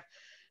forth.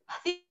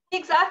 The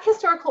exact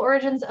historical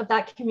origins of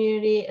that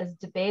community is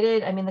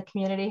debated. I mean, the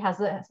community has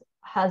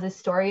a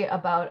story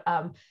about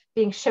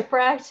being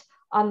shipwrecked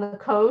on the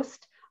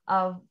coast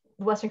of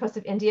the western coast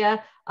of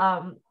India,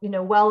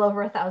 well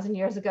over 1,000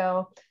 years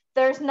ago.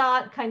 There's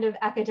not kind of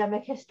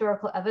academic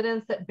historical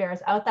evidence that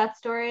bears out that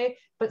story,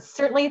 but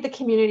certainly the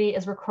community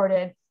is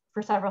recorded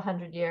for several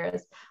hundred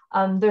years.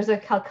 There's a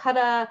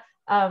Calcutta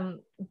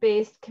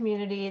based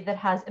community that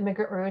has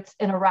immigrant roots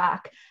in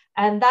Iraq,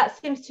 and that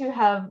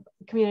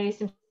community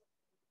seems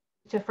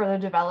to have further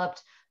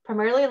developed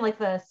primarily in like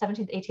the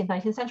 17th, 18th,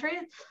 19th century,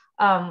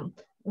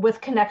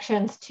 with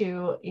connections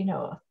to,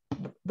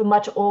 the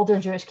much older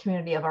Jewish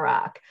community of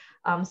Iraq.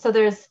 So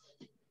there's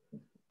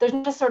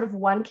just sort of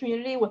one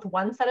community with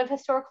one set of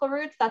historical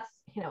roots. That's,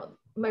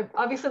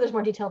 obviously there's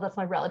more detail. That's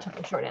my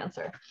relatively short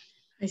answer.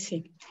 I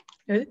see.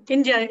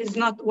 India is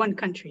not one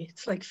country.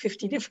 It's like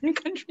 50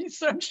 different countries.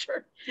 So I'm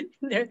sure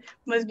there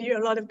must be a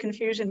lot of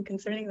confusion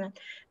concerning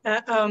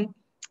that.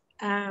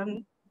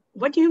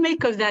 What do you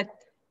make of that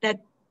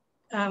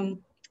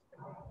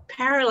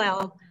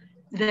parallel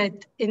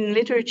that in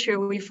literature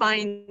we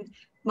find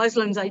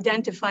Muslims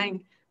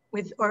identifying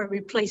with or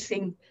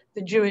replacing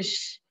the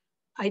Jewish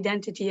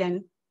identity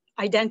and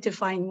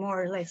identifying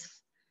more or less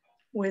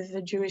with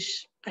the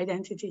Jewish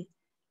identity?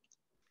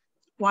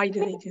 Why do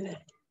they do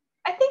that?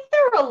 I think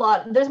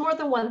there's more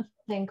than one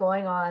thing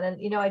going on.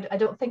 And, I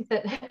don't think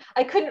that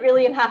I couldn't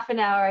really in half an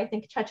hour, I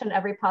think, touch on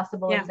every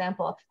possible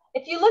example.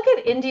 If you look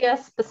at India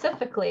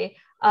specifically,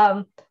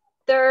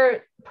 there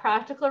are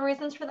practical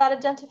reasons for that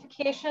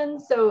identification.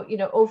 So,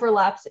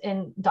 overlaps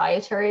in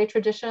dietary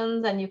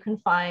traditions, and you can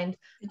find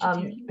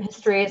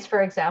histories,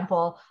 for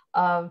example,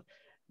 of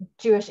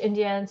Jewish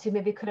Indians who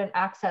maybe couldn't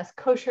access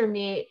kosher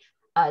meat,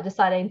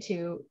 deciding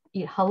to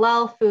eat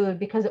halal food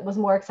because it was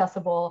more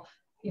accessible.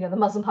 The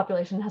Muslim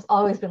population has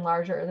always been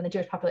larger than the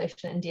Jewish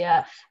population in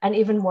India, and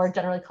even more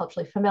generally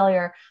culturally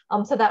familiar.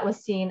 So that was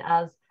seen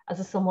as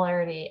a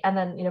similarity. And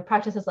then,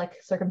 practices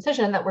like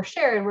circumcision that were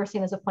shared were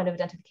seen as a point of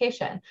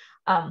identification.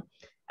 And,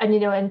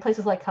 in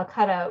places like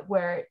Calcutta,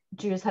 where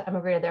Jews had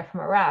emigrated there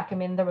from Iraq, I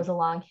mean, there was a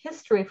long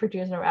history for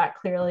Jews in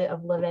Iraq, clearly,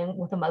 of living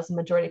with a Muslim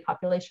majority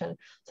population.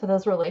 So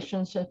those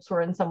relationships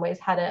were in some ways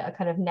had a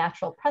kind of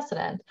natural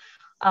precedent.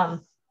 So,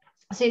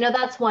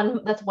 that's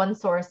one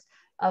source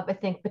of, I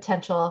think,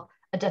 potential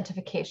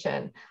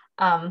identification.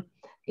 In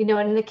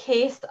the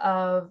case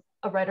of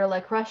a writer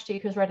like Rushdie,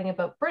 who's writing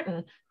about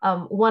Britain,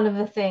 one of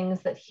the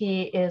things that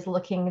he is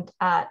looking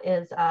at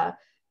is, a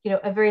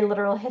very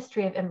literal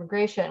history of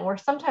immigration, where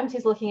sometimes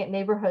he's looking at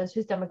neighborhoods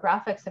whose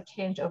demographics have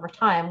changed over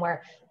time,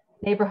 where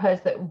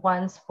neighborhoods that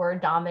once were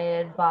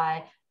dominated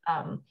by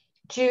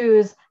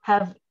Jews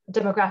have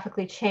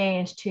demographically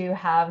changed to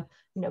have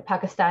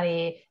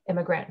Pakistani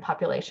immigrant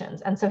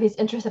populations. And so he's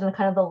interested in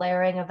kind of the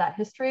layering of that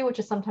history, which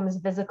is sometimes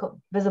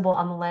visible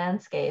on the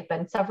landscape.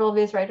 And several of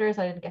these writers,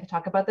 I didn't get to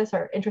talk about this,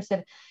 are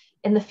interested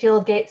in the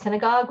Field Gate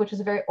Synagogue, which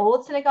is a very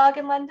old synagogue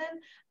in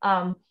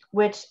London,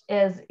 which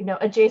is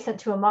adjacent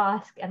to a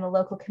mosque, and the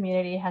local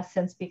community has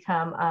since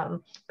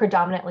become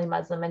predominantly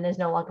Muslim and is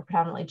no longer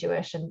predominantly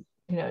Jewish. And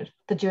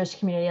the Jewish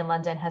community in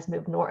London has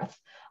moved north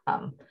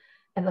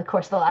in the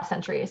course of the last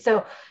century.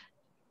 So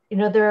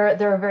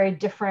there are very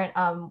different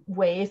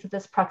ways that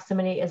this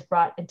proximity is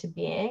brought into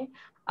being.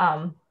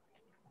 And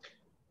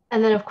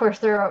then, of course,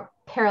 there are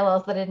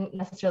parallels that I didn't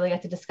necessarily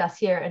get to discuss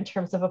here in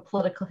terms of a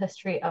political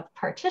history of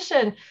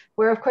partition,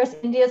 where, of course,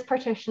 India's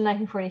partition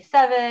in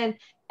 1947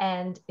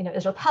 and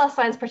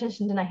Israel-Palestine's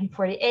partition in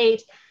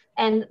 1948.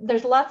 And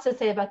there's lots to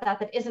say about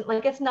that isn't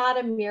like, it's not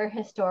a mere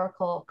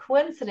historical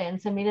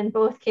coincidence. I mean, in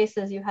both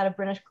cases, you had a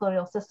British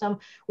colonial system,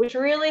 which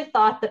really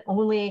thought that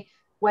only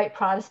white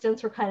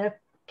Protestants were kind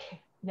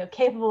of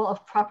capable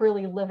of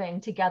properly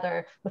living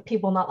together with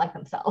people not like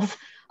themselves.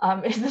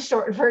 is the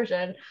short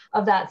version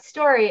of that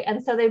story.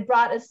 And so they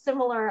brought a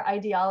similar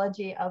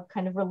ideology of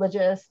kind of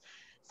religious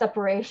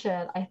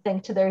separation, I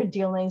think, to their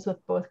dealings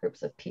with both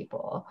groups of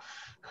people.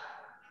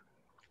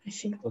 I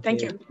see. Okay.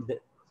 Thank you.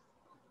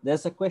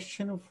 There's a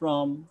question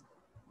from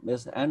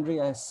Ms.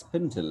 Andrea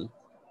Spintel,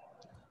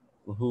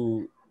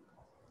 who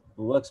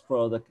works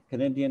for the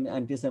Canadian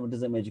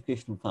Anti-Semitism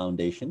Education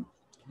Foundation.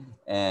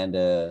 And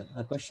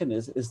her question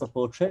is the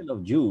portrayal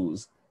of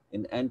Jews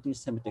in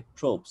anti-Semitic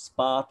tropes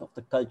part of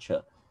the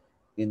culture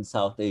in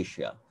South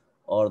Asia,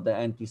 or the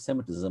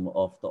anti-Semitism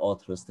of the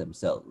authors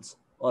themselves,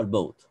 or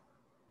both?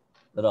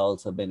 There are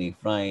also Beni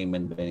Ephraim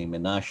and Beni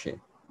Menashe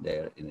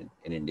there in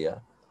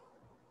India.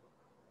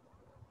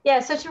 Yeah,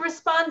 so to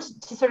respond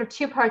to sort of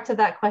two parts of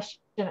that question,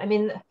 I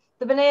mean,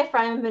 the B'nai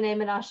Ephraim and B'nai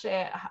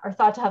Menashe are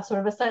thought to have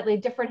sort of a slightly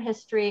different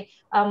history.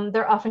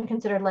 They're often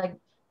considered like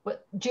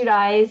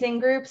Judaizing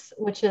groups,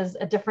 which is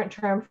a different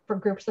term for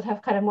groups that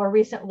have kind of more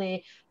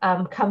recently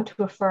come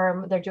to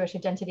affirm their Jewish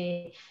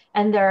identity.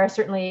 And there are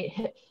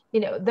certainly, you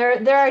know,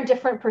 there are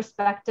different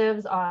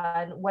perspectives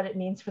on what it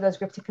means for those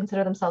groups to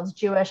consider themselves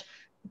Jewish,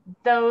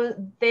 though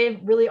they've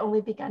really only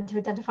begun to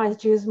identify as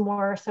Jews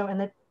more so in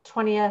the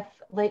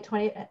late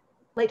 20th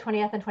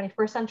and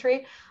 21st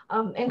century,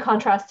 in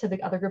contrast to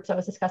the other groups I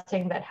was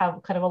discussing that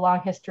have kind of a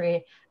long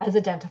history as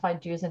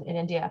identified Jews in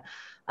India.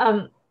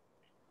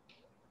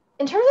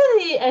 In terms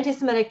of the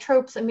anti-Semitic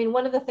tropes, I mean,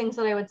 one of the things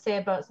that I would say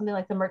about something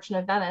like The Merchant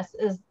of Venice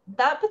is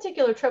that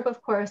particular trope,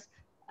 of course,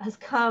 has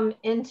come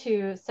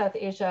into South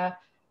Asia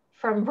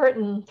from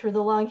Britain through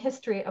the long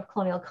history of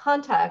colonial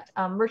contact.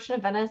 Merchant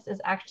of Venice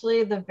is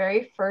actually the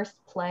very first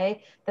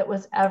play that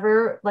was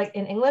ever, like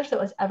in English, that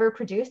was ever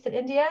produced in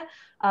India,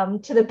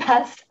 to the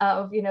best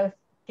of, you know,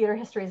 theater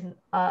history's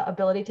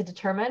ability to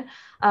determine.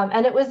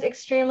 And it was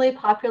extremely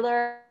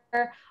popular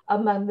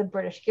among the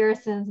British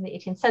garrisons in the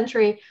 18th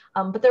century,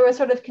 but there was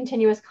sort of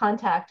continuous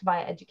contact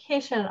via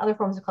education and other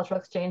forms of cultural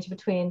exchange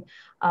between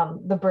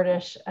the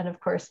British and,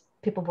 of course,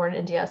 people born in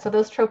India. So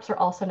those tropes are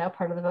also now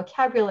part of the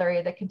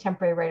vocabulary that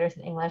contemporary writers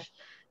in English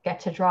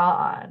get to draw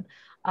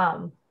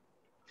on.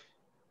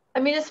 I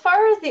mean, as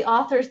far as the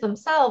authors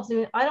themselves, I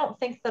mean, I don't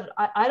think that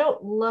I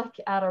don't look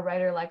at a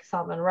writer like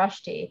Salman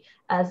Rushdie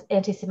as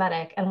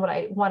anti-Semitic. And what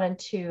I wanted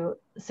to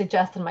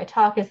suggest in my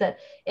talk is that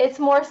it's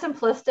more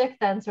simplistic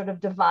than sort of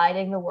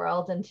dividing the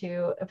world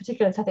into,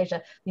 particularly in South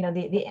Asia, you know,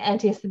 the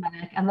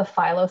anti-Semitic and the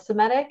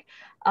philo-Semitic.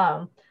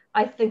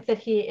 I think that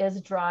he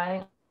is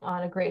drawing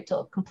on a great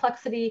deal of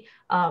complexity.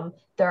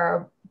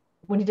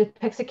 When he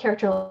depicts a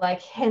character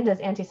like Hind as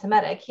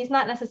anti-Semitic, he's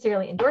not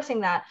necessarily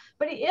endorsing that,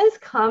 but he is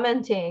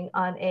commenting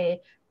on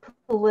a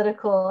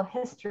political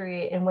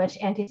history in which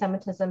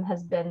anti-Semitism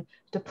has been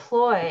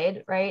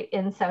deployed, right,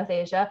 in South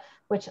Asia,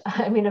 which,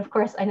 I mean, of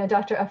course, I know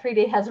Dr.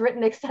 Aafreedi has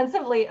written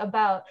extensively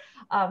about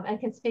and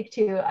can speak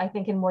to, I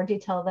think, in more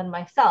detail than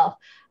myself,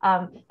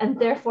 and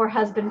therefore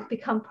has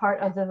become part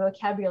of the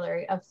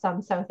vocabulary of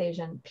some South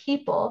Asian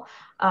people.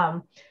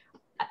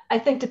 I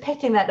think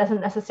depicting that doesn't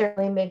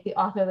necessarily make the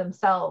author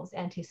themselves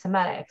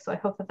anti-Semitic. So I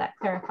hope that that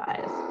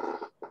clarifies.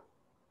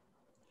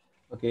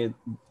 Okay,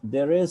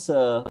 there is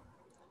a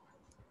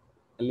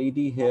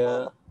lady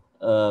here,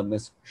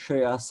 Ms.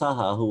 Shreya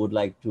Saha, who would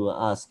like to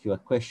ask you a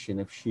question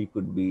if she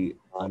could be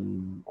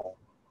unmuted.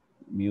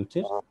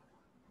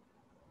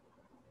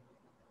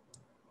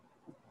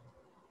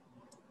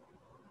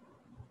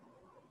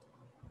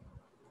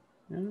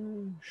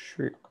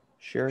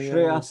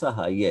 Shreya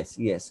Saha,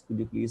 yes. Could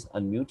you please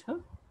unmute her?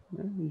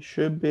 You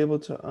should be able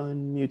to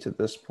unmute at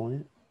this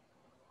point.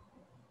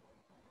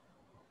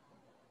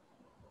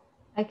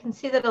 I can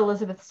see that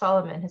Elizabeth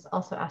Solomon has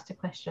also asked a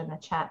question in the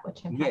chat,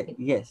 which I'm happy.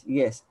 Yes.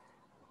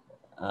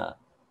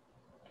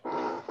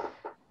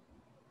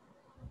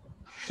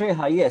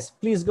 Shreya, yes,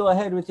 please go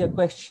ahead with your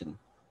question.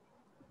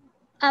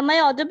 Am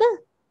I audible?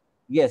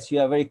 Yes, you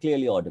are very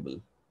clearly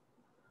audible.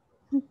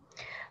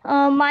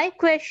 My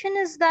question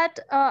is that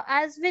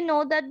as we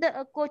know that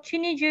the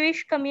Kochini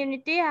Jewish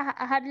community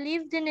had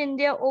lived in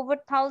India over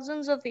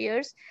thousands of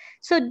years.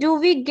 So do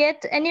we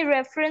get any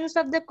reference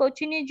of the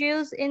Kochini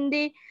Jews in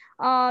the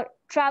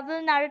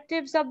travel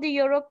narratives of the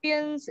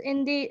Europeans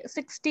in the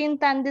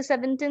 16th and the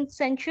 17th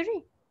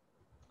century?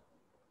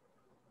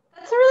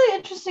 That's a really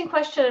interesting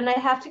question. And I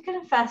have to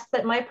confess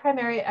that my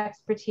primary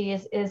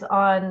expertise is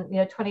on, you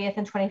know, 20th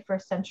and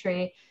 21st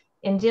century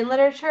Indian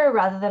literature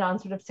rather than on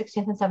sort of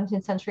 16th and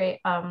 17th century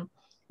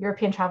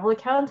European travel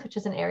accounts, which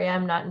is an area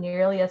I'm not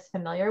nearly as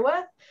familiar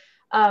with.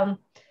 I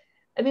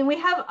mean, we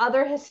have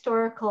other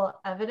historical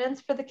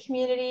evidence for the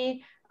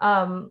community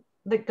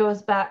that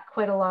goes back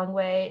quite a long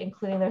way,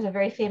 including there's a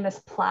very famous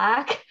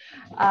plaque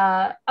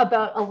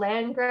about a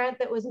land grant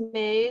that was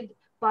made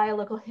by a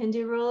local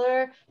Hindu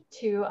ruler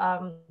to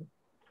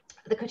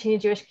the Kochini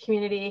Jewish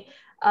community.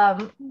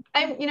 I'm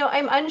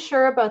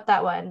unsure about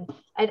that one.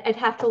 I'd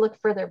have to look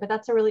further, but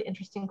that's a really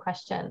interesting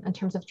question in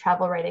terms of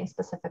travel writing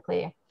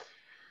specifically.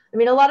 I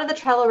mean, a lot of the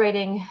travel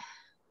writing,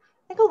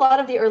 I think a lot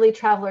of the early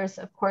travelers,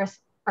 of course,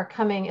 are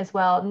coming as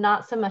well,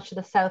 not so much to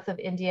the south of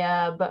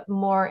India, but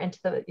more into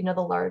the,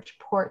 the large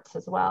ports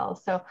as well.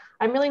 So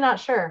I'm really not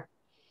sure.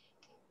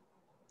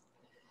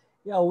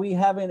 Yeah, we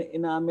have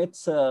in our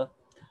midst a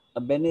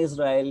Ben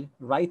Israel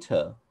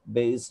writer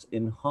based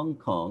in Hong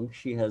Kong.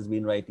 She has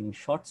been writing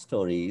short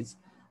stories.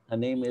 Her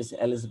name is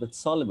Elizabeth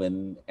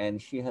Solomon,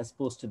 and she has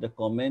posted a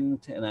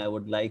comment, and uh,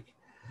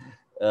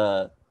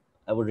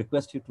 I would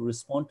request you to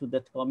respond to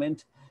that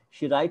comment.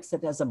 She writes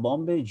that as a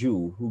Bombay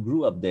Jew who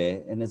grew up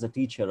there and as a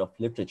teacher of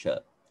literature,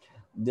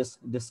 this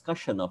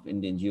discussion of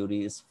Indian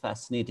Jewry is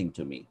fascinating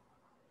to me.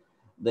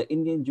 The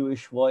Indian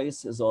Jewish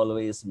voice is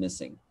always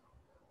missing.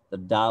 The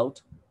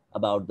doubt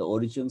about the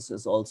origins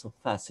is also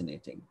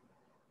fascinating,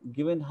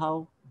 given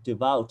how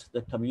devout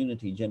the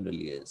community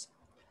generally is.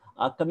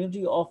 Our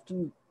community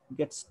often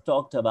gets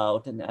talked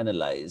about and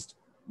analyzed,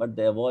 but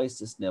their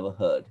voice is never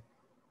heard.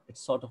 It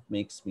sort of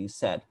makes me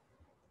sad.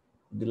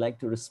 Would you like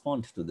to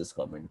respond to this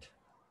comment?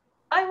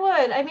 I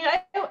would. I mean,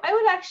 I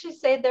would actually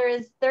say there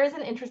is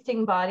an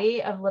interesting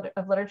body of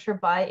literature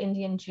by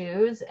Indian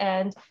Jews,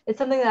 and it's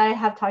something that I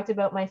have talked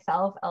about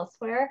myself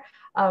elsewhere.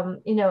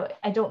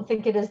 I don't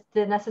think it is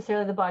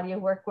necessarily the body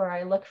of work where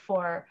I look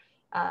for,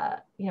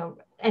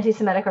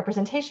 anti-Semitic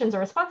representations or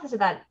responses to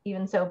that,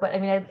 even so. But I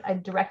mean, I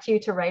direct you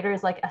to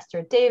writers like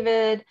Esther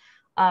David,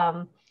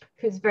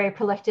 who's very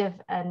prolific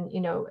and,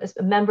 is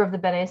a member of the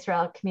Bene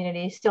Israel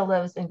community, still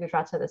lives in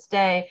Gujarat to this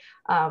day.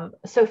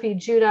 Sophie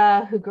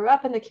Judah, who grew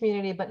up in the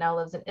community, but now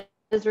lives in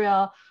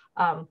Israel.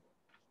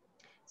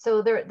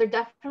 So there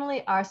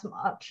definitely are some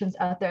options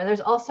out there.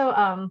 There's also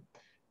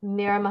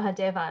Meera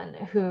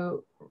Mahadevan,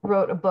 who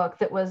wrote a book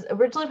that was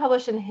originally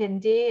published in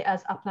Hindi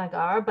as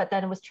Apnagar, but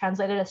then it was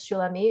translated as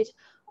Shulamit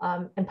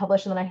and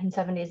published in the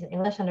 1970s in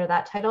English under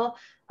that title.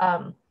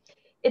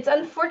 It's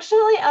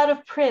unfortunately out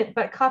of print,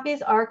 but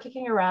copies are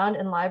kicking around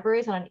in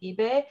libraries and on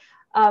eBay.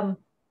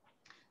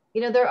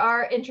 There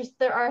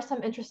are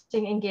some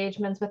interesting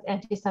engagements with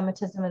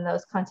anti-Semitism in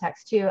those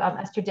contexts too.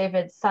 Esther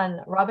David's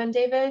son, Robin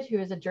David, who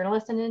is a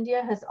journalist in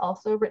India, has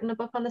also written a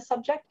book on the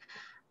subject.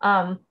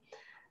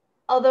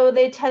 Although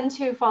they tend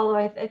to follow,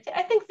 I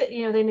think that,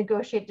 they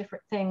negotiate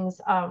different things.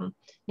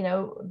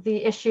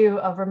 The issue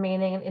of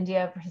remaining in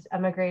India versus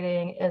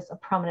emigrating is a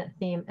prominent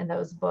theme in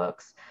those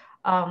books.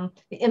 The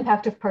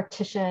impact of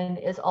partition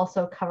is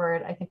also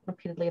covered, I think,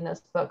 repeatedly in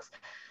those books.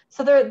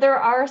 So there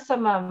are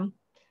some,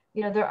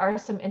 there are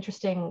some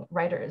interesting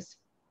writers.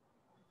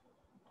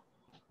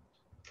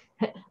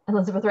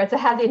 Elizabeth writes, I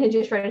have the Indian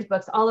Jewish writers'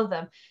 books, all of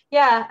them.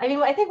 Yeah, I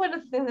mean, I think one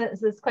of the things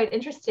that's quite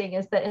interesting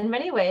is that in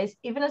many ways,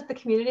 even as the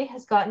community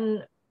has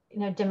gotten,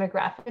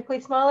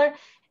 demographically smaller,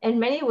 in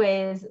many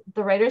ways,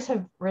 the writers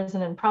have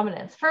risen in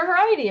prominence for a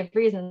variety of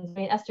reasons. I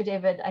mean, Esther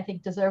David, I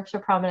think, deserves her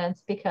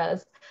prominence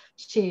because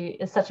she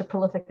is such a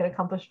prolific and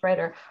accomplished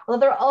writer. Although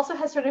there also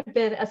has sort of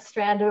been a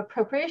strand of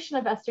appropriation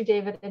of Esther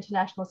David into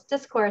nationalist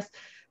discourse,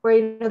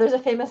 where, there's a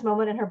famous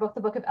moment in her book, The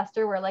Book of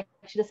Esther, where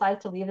she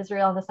decides to leave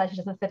Israel and decides she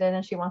doesn't fit in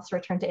and she wants to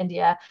return to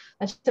India.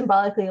 And she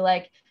symbolically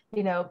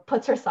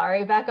puts her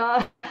sari back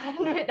on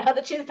now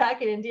that she's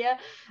back in India.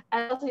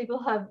 And also people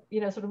have,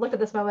 sort of looked at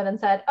this moment and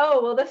said,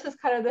 oh, well, this is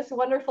kind of this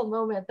wonderful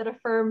moment that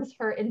affirms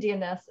her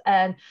Indianness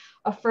and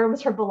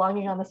affirms her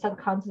belonging on the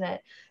subcontinent.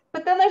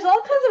 But then there's all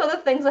kinds of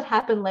other things that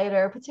happen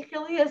later,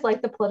 particularly as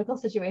the political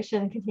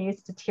situation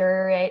continues to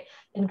deteriorate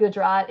in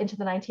Gujarat into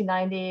the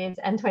 1990s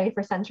and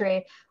 21st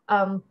century,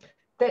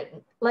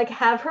 that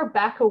have her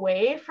back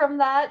away from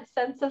that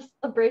sense of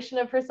celebration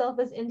of herself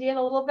as Indian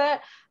a little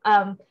bit.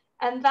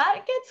 And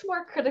that gets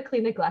more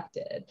critically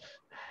neglected.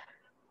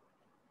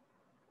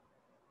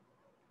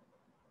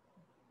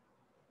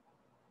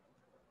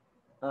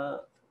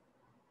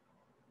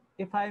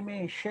 If I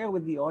may share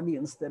with the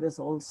audience, there is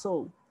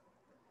also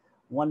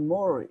one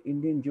more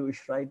Indian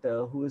Jewish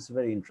writer who is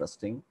very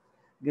interesting,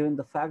 given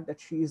the fact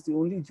that she is the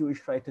only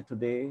Jewish writer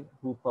today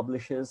who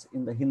publishes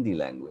in the Hindi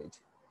language.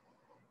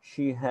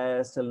 She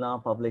has till now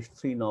published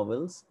 3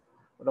 novels,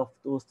 but of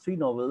those 3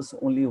 novels,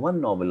 only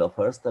one novel of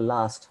hers, the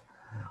last,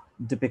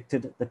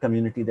 depicted the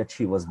community that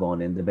she was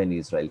born in, the Bene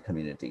Israel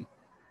community.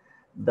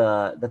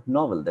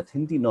 That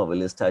Hindi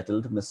novel is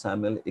titled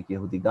Misamuel Ek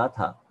Yehudi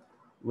Gatha,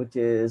 which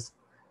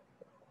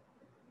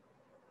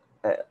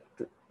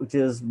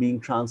is being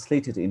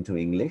translated into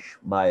English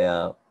by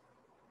a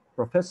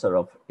professor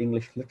of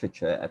English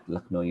literature at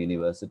Lucknow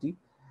University,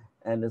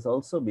 and is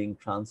also being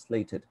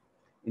translated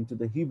into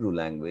the Hebrew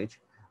language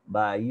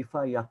by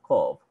Yifa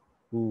Yaakov,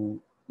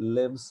 who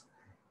lives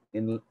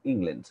in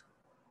England.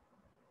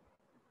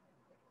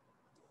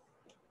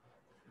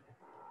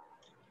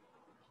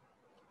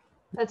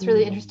 That's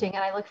really interesting.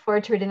 And I look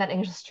forward to reading that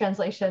English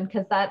translation,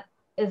 because that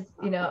is,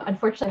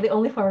 unfortunately, the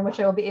only form in which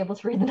I will be able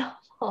to read the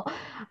novel.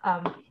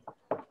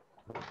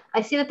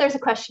 I see that there's a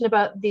question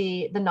about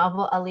the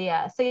novel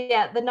Aliyah. So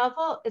yeah, the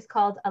novel is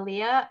called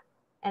Aliyah,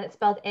 and it's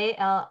spelled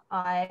Aliyaah,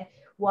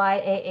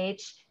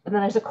 and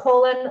then there's a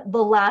colon,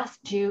 the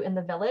last Jew in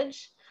the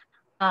village.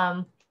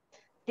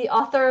 The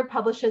author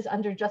publishes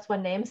under just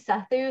one name,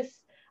 Sethu,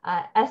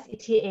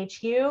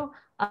 Sethu.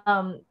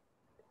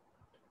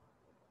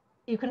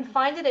 you can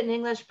find it in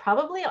English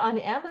probably on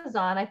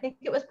Amazon. I think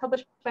it was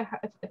published by,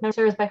 if memory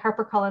serves, by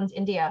HarperCollins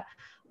India.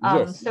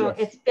 So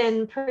it's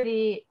been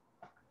pretty,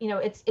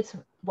 it's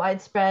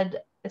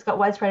widespread. It's got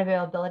widespread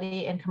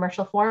availability in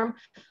commercial form.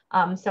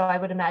 So I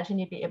would imagine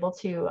you'd be able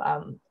to,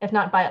 if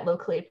not buy it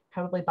locally,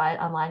 probably buy it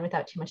online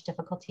without too much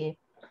difficulty.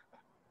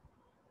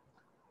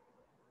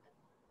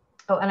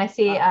 Oh, and I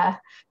see,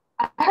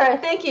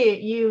 thank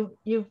you.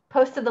 You've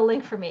posted the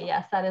link for me.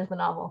 Yes, that is the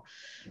novel.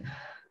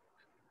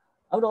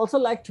 I would also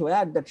like to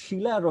add that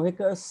Sheila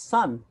Rohikar's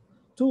son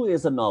too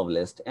is a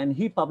novelist, and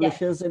he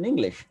publishes in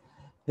English.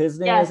 His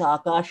name is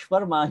Akash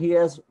Verma. He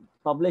has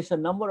published a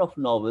number of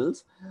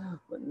novels,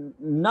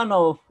 none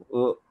of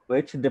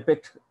which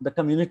depict the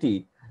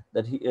community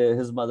that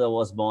his mother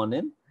was born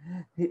in.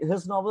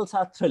 His novels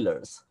are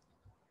thrillers.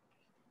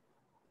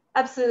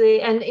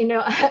 Absolutely. And,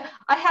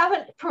 I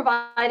haven't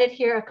provided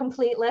here a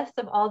complete list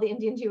of all the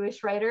Indian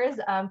Jewish writers,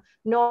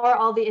 nor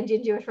all the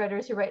Indian Jewish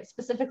writers who write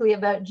specifically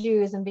about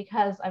Jews. And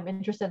because I'm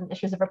interested in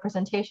issues of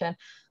representation,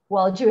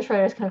 while Jewish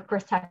writers can, of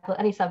course, tackle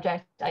any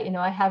subject,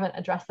 I haven't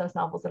addressed those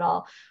novels at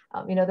all.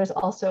 There's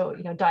also,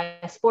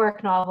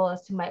 diasporic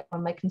novelists who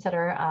one might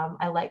consider.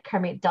 I like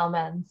Karmit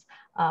Delman's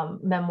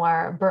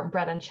memoir, Burnt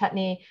Bread and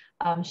Chutney.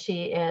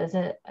 She is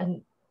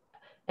an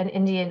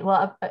Indian,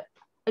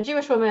 a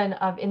Jewish woman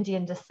of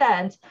Indian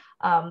descent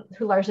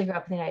who largely grew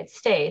up in the United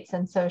States.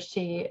 And so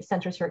she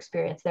centers her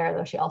experience there,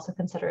 though she also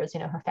considers,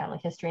 her family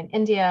history in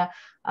India,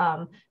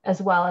 as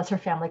well as her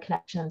family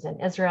connections in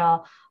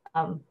Israel.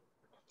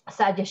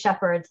 Sadia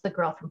Shepard's The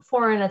Girl from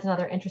Foreign is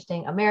another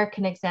interesting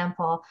American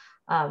example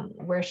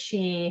where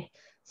Sadia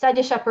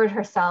Shepard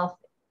herself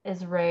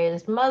is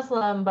raised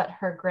Muslim, but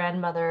her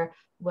grandmother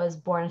was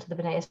born into the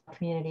B'nai Israel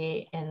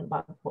community in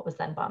what was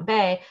then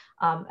Bombay,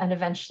 and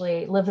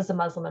eventually lived as a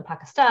Muslim in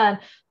Pakistan.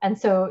 And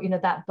so,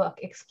 that book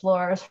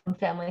explores from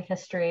family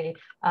history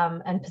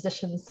and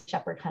positions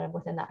Shepard kind of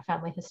within that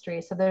family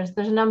history. So there's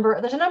a number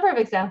of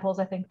examples,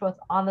 I think, both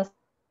on the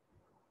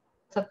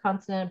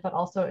subcontinent, but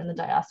also in the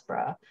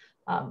diaspora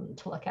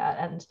to look at.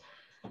 And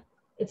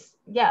it's,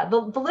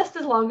 the list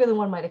is longer than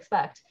one might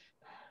expect.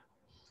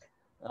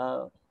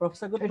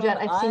 Professor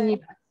Guttman,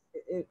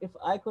 if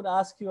I could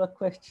ask you a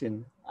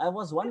question, I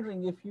was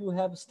wondering if you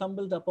have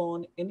stumbled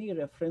upon any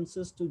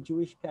references to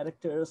Jewish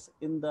characters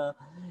in the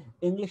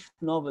English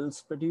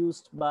novels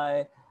produced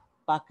by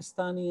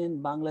Pakistani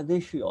and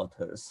Bangladeshi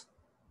authors.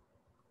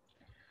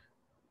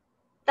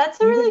 That's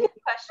a really good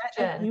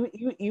question.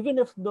 Even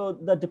if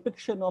the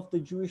depiction of the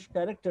Jewish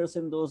characters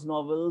in those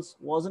novels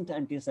wasn't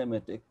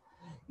anti-Semitic,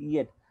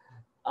 yet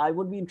I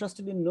would be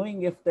interested in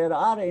knowing if there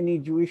are any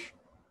Jewish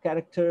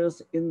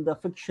characters in the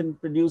fiction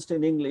produced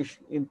in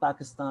English in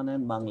Pakistan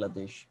and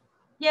Bangladesh.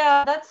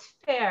 Yeah, that's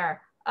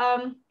fair.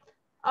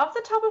 Off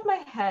the top of my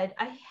head,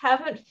 I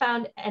haven't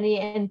found any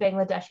in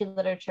Bangladeshi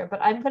literature, but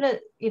I'm going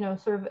to,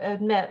 sort of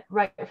admit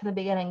right from the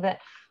beginning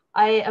that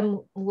I am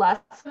less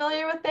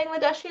familiar with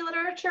Bangladeshi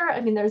literature.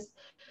 I mean,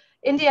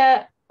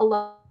 India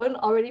alone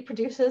already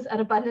produces an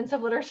abundance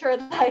of literature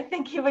that I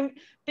think even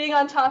being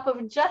on top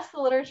of just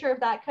the literature of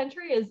that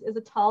country is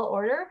a tall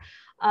order.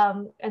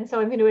 And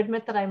so I'm going to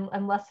admit that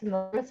I'm less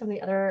familiar with some of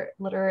the other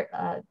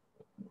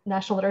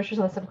national literatures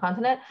on the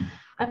subcontinent.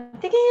 I'm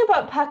thinking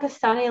about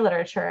Pakistani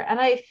literature, and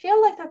I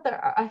feel like that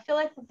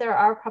there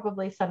are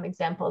probably some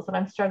examples that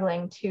I'm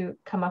struggling to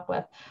come up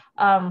with.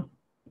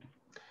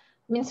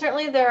 I mean,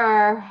 certainly there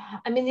are.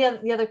 I mean,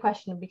 the other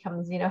question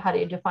becomes, how do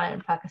you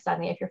define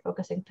Pakistani if you're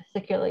focusing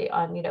particularly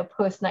on,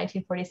 post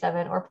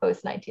 1947 or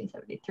post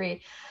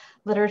 1973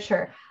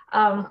 literature?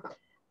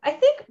 I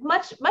think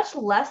much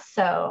less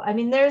so. I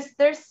mean,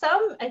 there's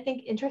some, I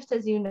think, interest,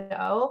 as you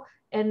know,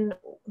 in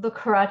the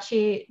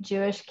Karachi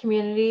Jewish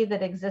community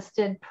that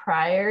existed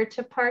prior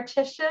to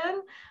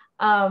partition.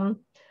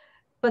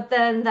 But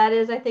then that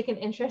is, I think, an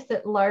interest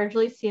that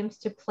largely seems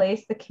to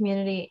place the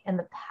community in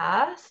the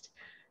past.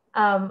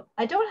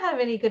 I don't have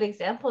any good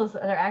examples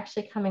that are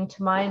actually coming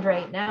to mind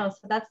right now.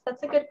 So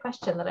that's a good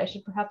question that I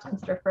should perhaps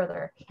consider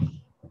further.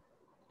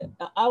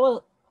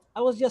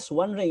 I was just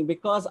wondering,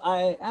 because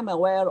I am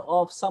aware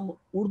of some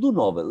Urdu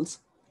novels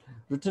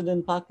written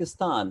in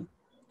Pakistan,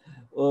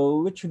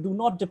 which do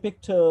not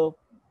depict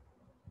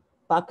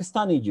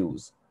Pakistani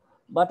Jews,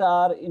 but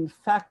are in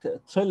fact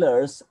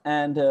thrillers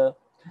and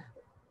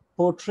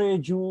portray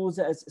Jews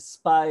as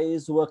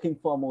spies working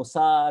for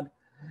Mossad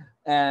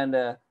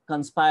and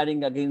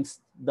conspiring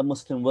against the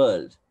Muslim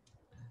world.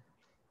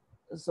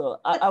 So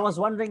I was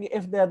wondering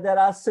if there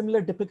are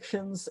similar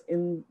depictions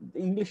in the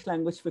English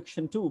language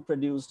fiction too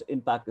produced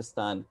in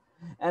Pakistan.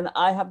 And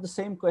I have the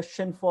same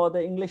question for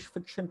the English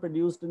fiction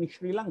produced in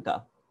Sri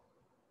Lanka.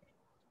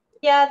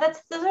 Yeah,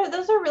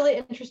 those are really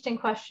interesting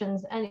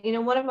questions.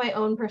 And one of my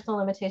own personal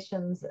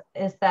limitations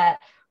is that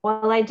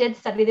while I did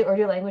study the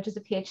Urdu language as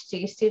a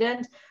PhD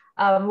student,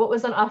 what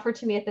was on offer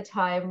to me at the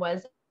time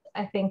was,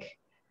 I think,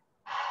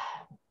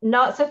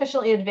 not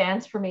sufficiently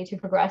advanced for me to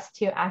progress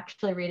to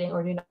actually reading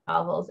Urdu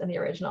novels in the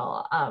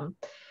original.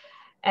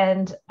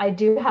 And I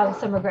do have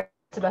some regrets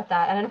about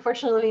that. And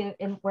unfortunately,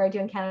 in where I do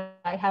in Canada,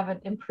 I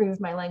haven't improved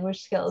my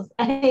language skills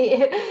any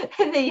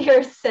in the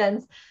years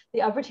since.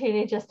 The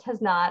opportunity just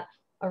has not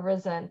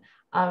arisen.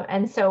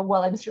 And so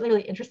while I'm certainly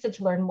really interested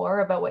to learn more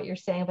about what you're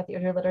saying about the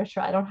Urdu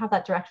literature, I don't have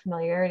that direct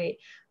familiarity.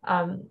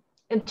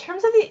 In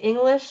terms of the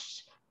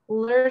English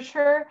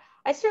literature,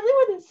 I certainly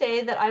wouldn't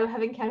say that I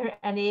have encountered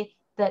any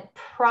that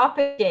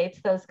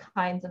propagates those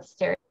kinds of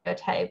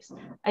stereotypes.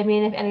 I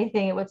mean, if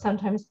anything, it would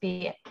sometimes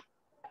be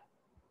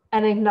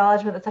an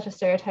acknowledgement that such a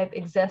stereotype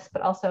exists,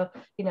 but also,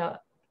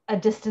 a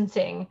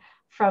distancing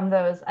from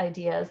those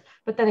ideas.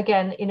 But then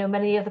again,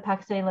 many of the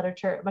Pakistani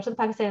literature, much of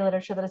the Pakistani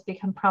literature that has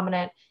become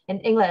prominent in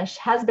English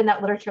has been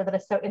that literature that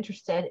is so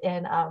interested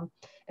in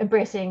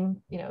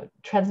embracing,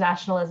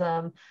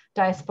 transnationalism,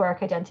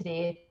 diasporic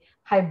identity,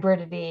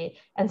 hybridity.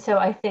 And so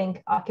I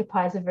think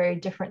occupies a very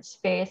different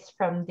space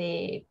from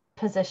the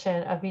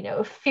position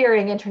of,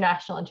 fearing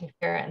international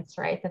interference,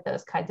 right? That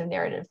those kinds of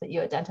narratives that you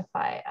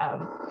identify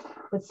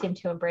would seem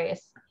to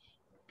embrace.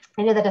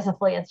 I know that doesn't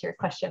fully answer your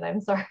question.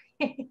 I'm sorry.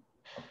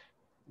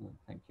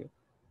 Thank you.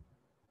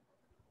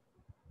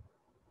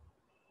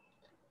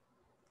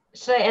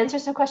 Should I answer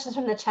some questions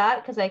from the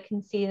chat? Because I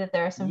can see that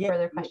there are some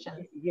further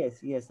questions.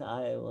 Yes,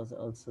 I was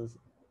also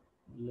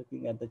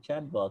looking at the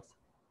chat box.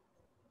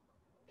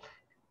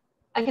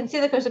 I can see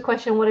that there's a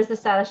question, what is the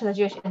status of the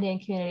Jewish Indian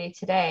community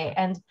today?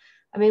 And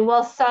I mean,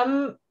 while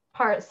some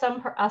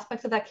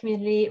aspects of that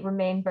community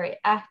remain very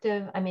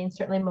active, I mean,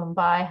 certainly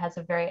Mumbai has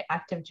a very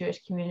active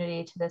Jewish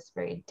community to this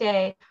very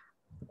day.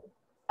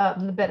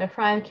 The Ben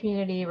Ephraim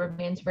community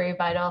remains very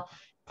vital.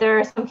 There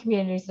are some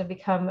communities that have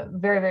become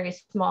very, very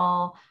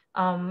small,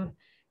 and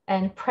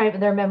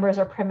their members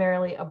are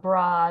primarily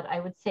abroad. I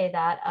would say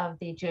that of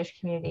the Jewish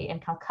community in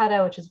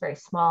Calcutta, which is very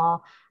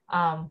small,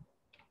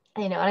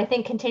 and I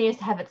think continues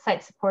to have its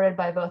sites supported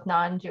by both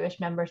non-Jewish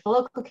members of the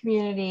local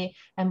community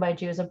and by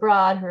Jews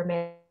abroad who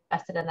remain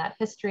invested in that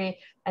history.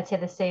 I'd say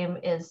the same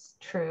is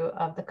true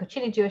of the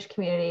Kochini Jewish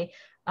community.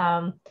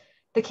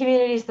 The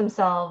communities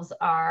themselves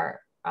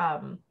are,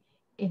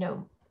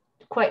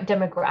 quite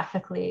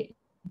demographically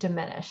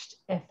diminished,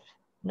 if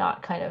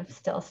not kind of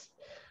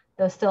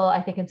still,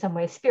 I think in some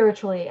ways,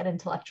 spiritually and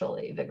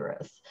intellectually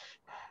vigorous.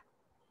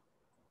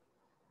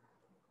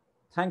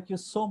 Thank you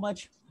so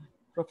much,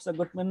 Professor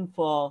Guttman,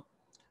 for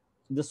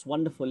this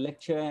wonderful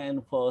lecture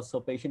and for so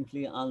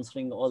patiently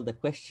answering all the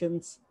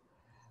questions.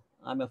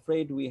 I'm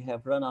afraid we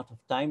have run out of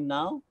time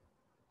now,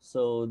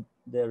 so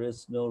there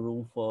is no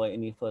room for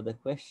any further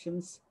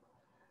questions.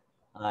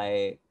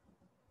 I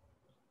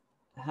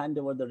hand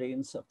over the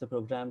reins of the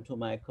program to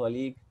my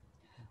colleague,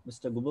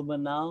 Mr.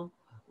 Guttman, now,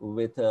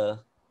 with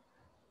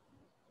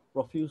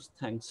profuse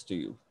thanks to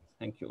you.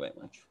 Thank you very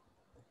much.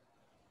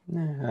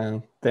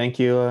 Thank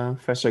you,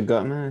 Professor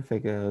Guttman. I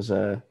think it was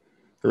a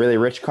really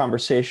rich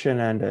conversation,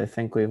 and I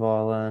think we've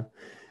all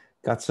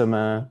got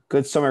some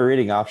good summer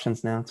reading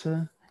options now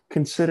to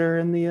consider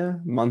in the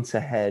months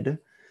ahead.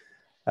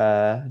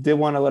 Did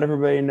want to let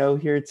everybody know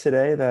here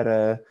today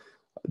that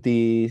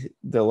the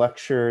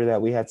lecture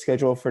that we had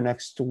scheduled for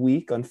next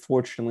week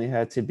unfortunately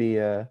had to be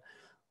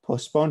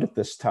postponed at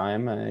this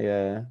time.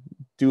 I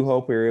do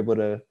hope we were able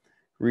to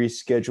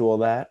reschedule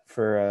that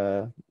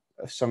for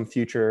some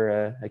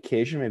future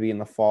occasion, maybe in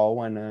the fall,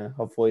 when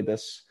hopefully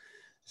this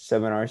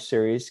seminar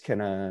series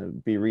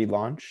can be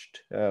relaunched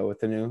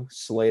with a new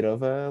slate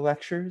of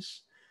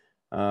lectures.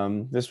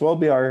 This will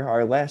be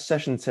our last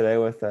session today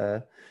with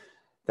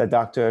that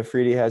Dr.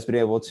 Aafreedi has been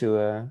able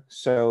to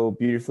so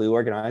beautifully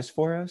organize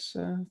for us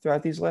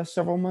throughout these last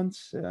several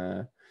months.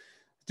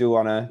 Do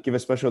want to give a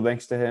special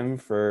thanks to him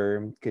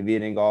for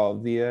convening all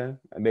of the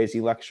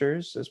amazing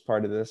lectures as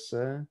part of this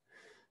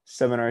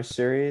seminar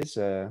series.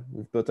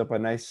 We've built up a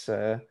nice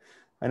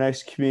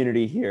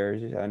community here,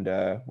 and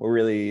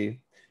we're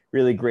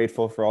really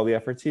grateful for all the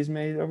efforts he's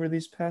made over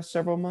these past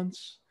several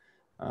months.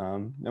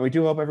 And we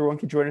do hope everyone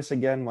can join us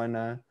again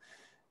when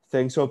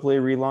things hopefully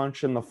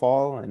relaunch in the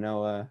fall. I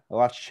know a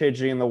lot's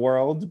changing in the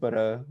world,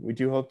 but we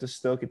do hope to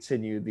still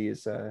continue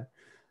these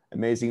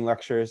amazing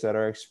lectures that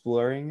are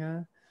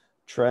exploring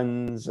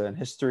trends and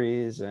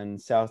histories in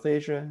South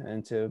Asia,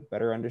 and to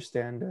better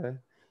understand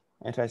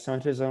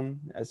anti-Semitism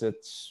as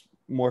it's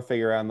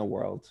morphing around the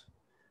world.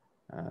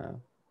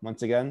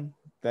 Once again,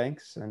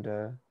 thanks.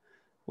 And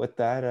with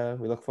that,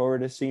 we look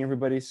forward to seeing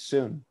everybody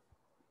soon.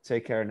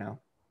 Take care now.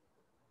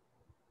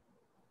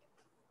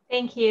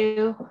 Thank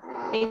you.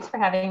 Thanks for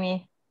having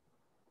me.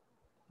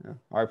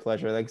 Our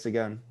pleasure. Thanks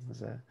again. It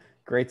was a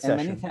great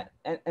session.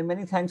 And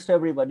many thanks to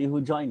everybody who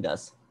joined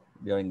us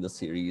during the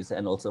series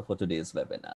and also for today's webinar.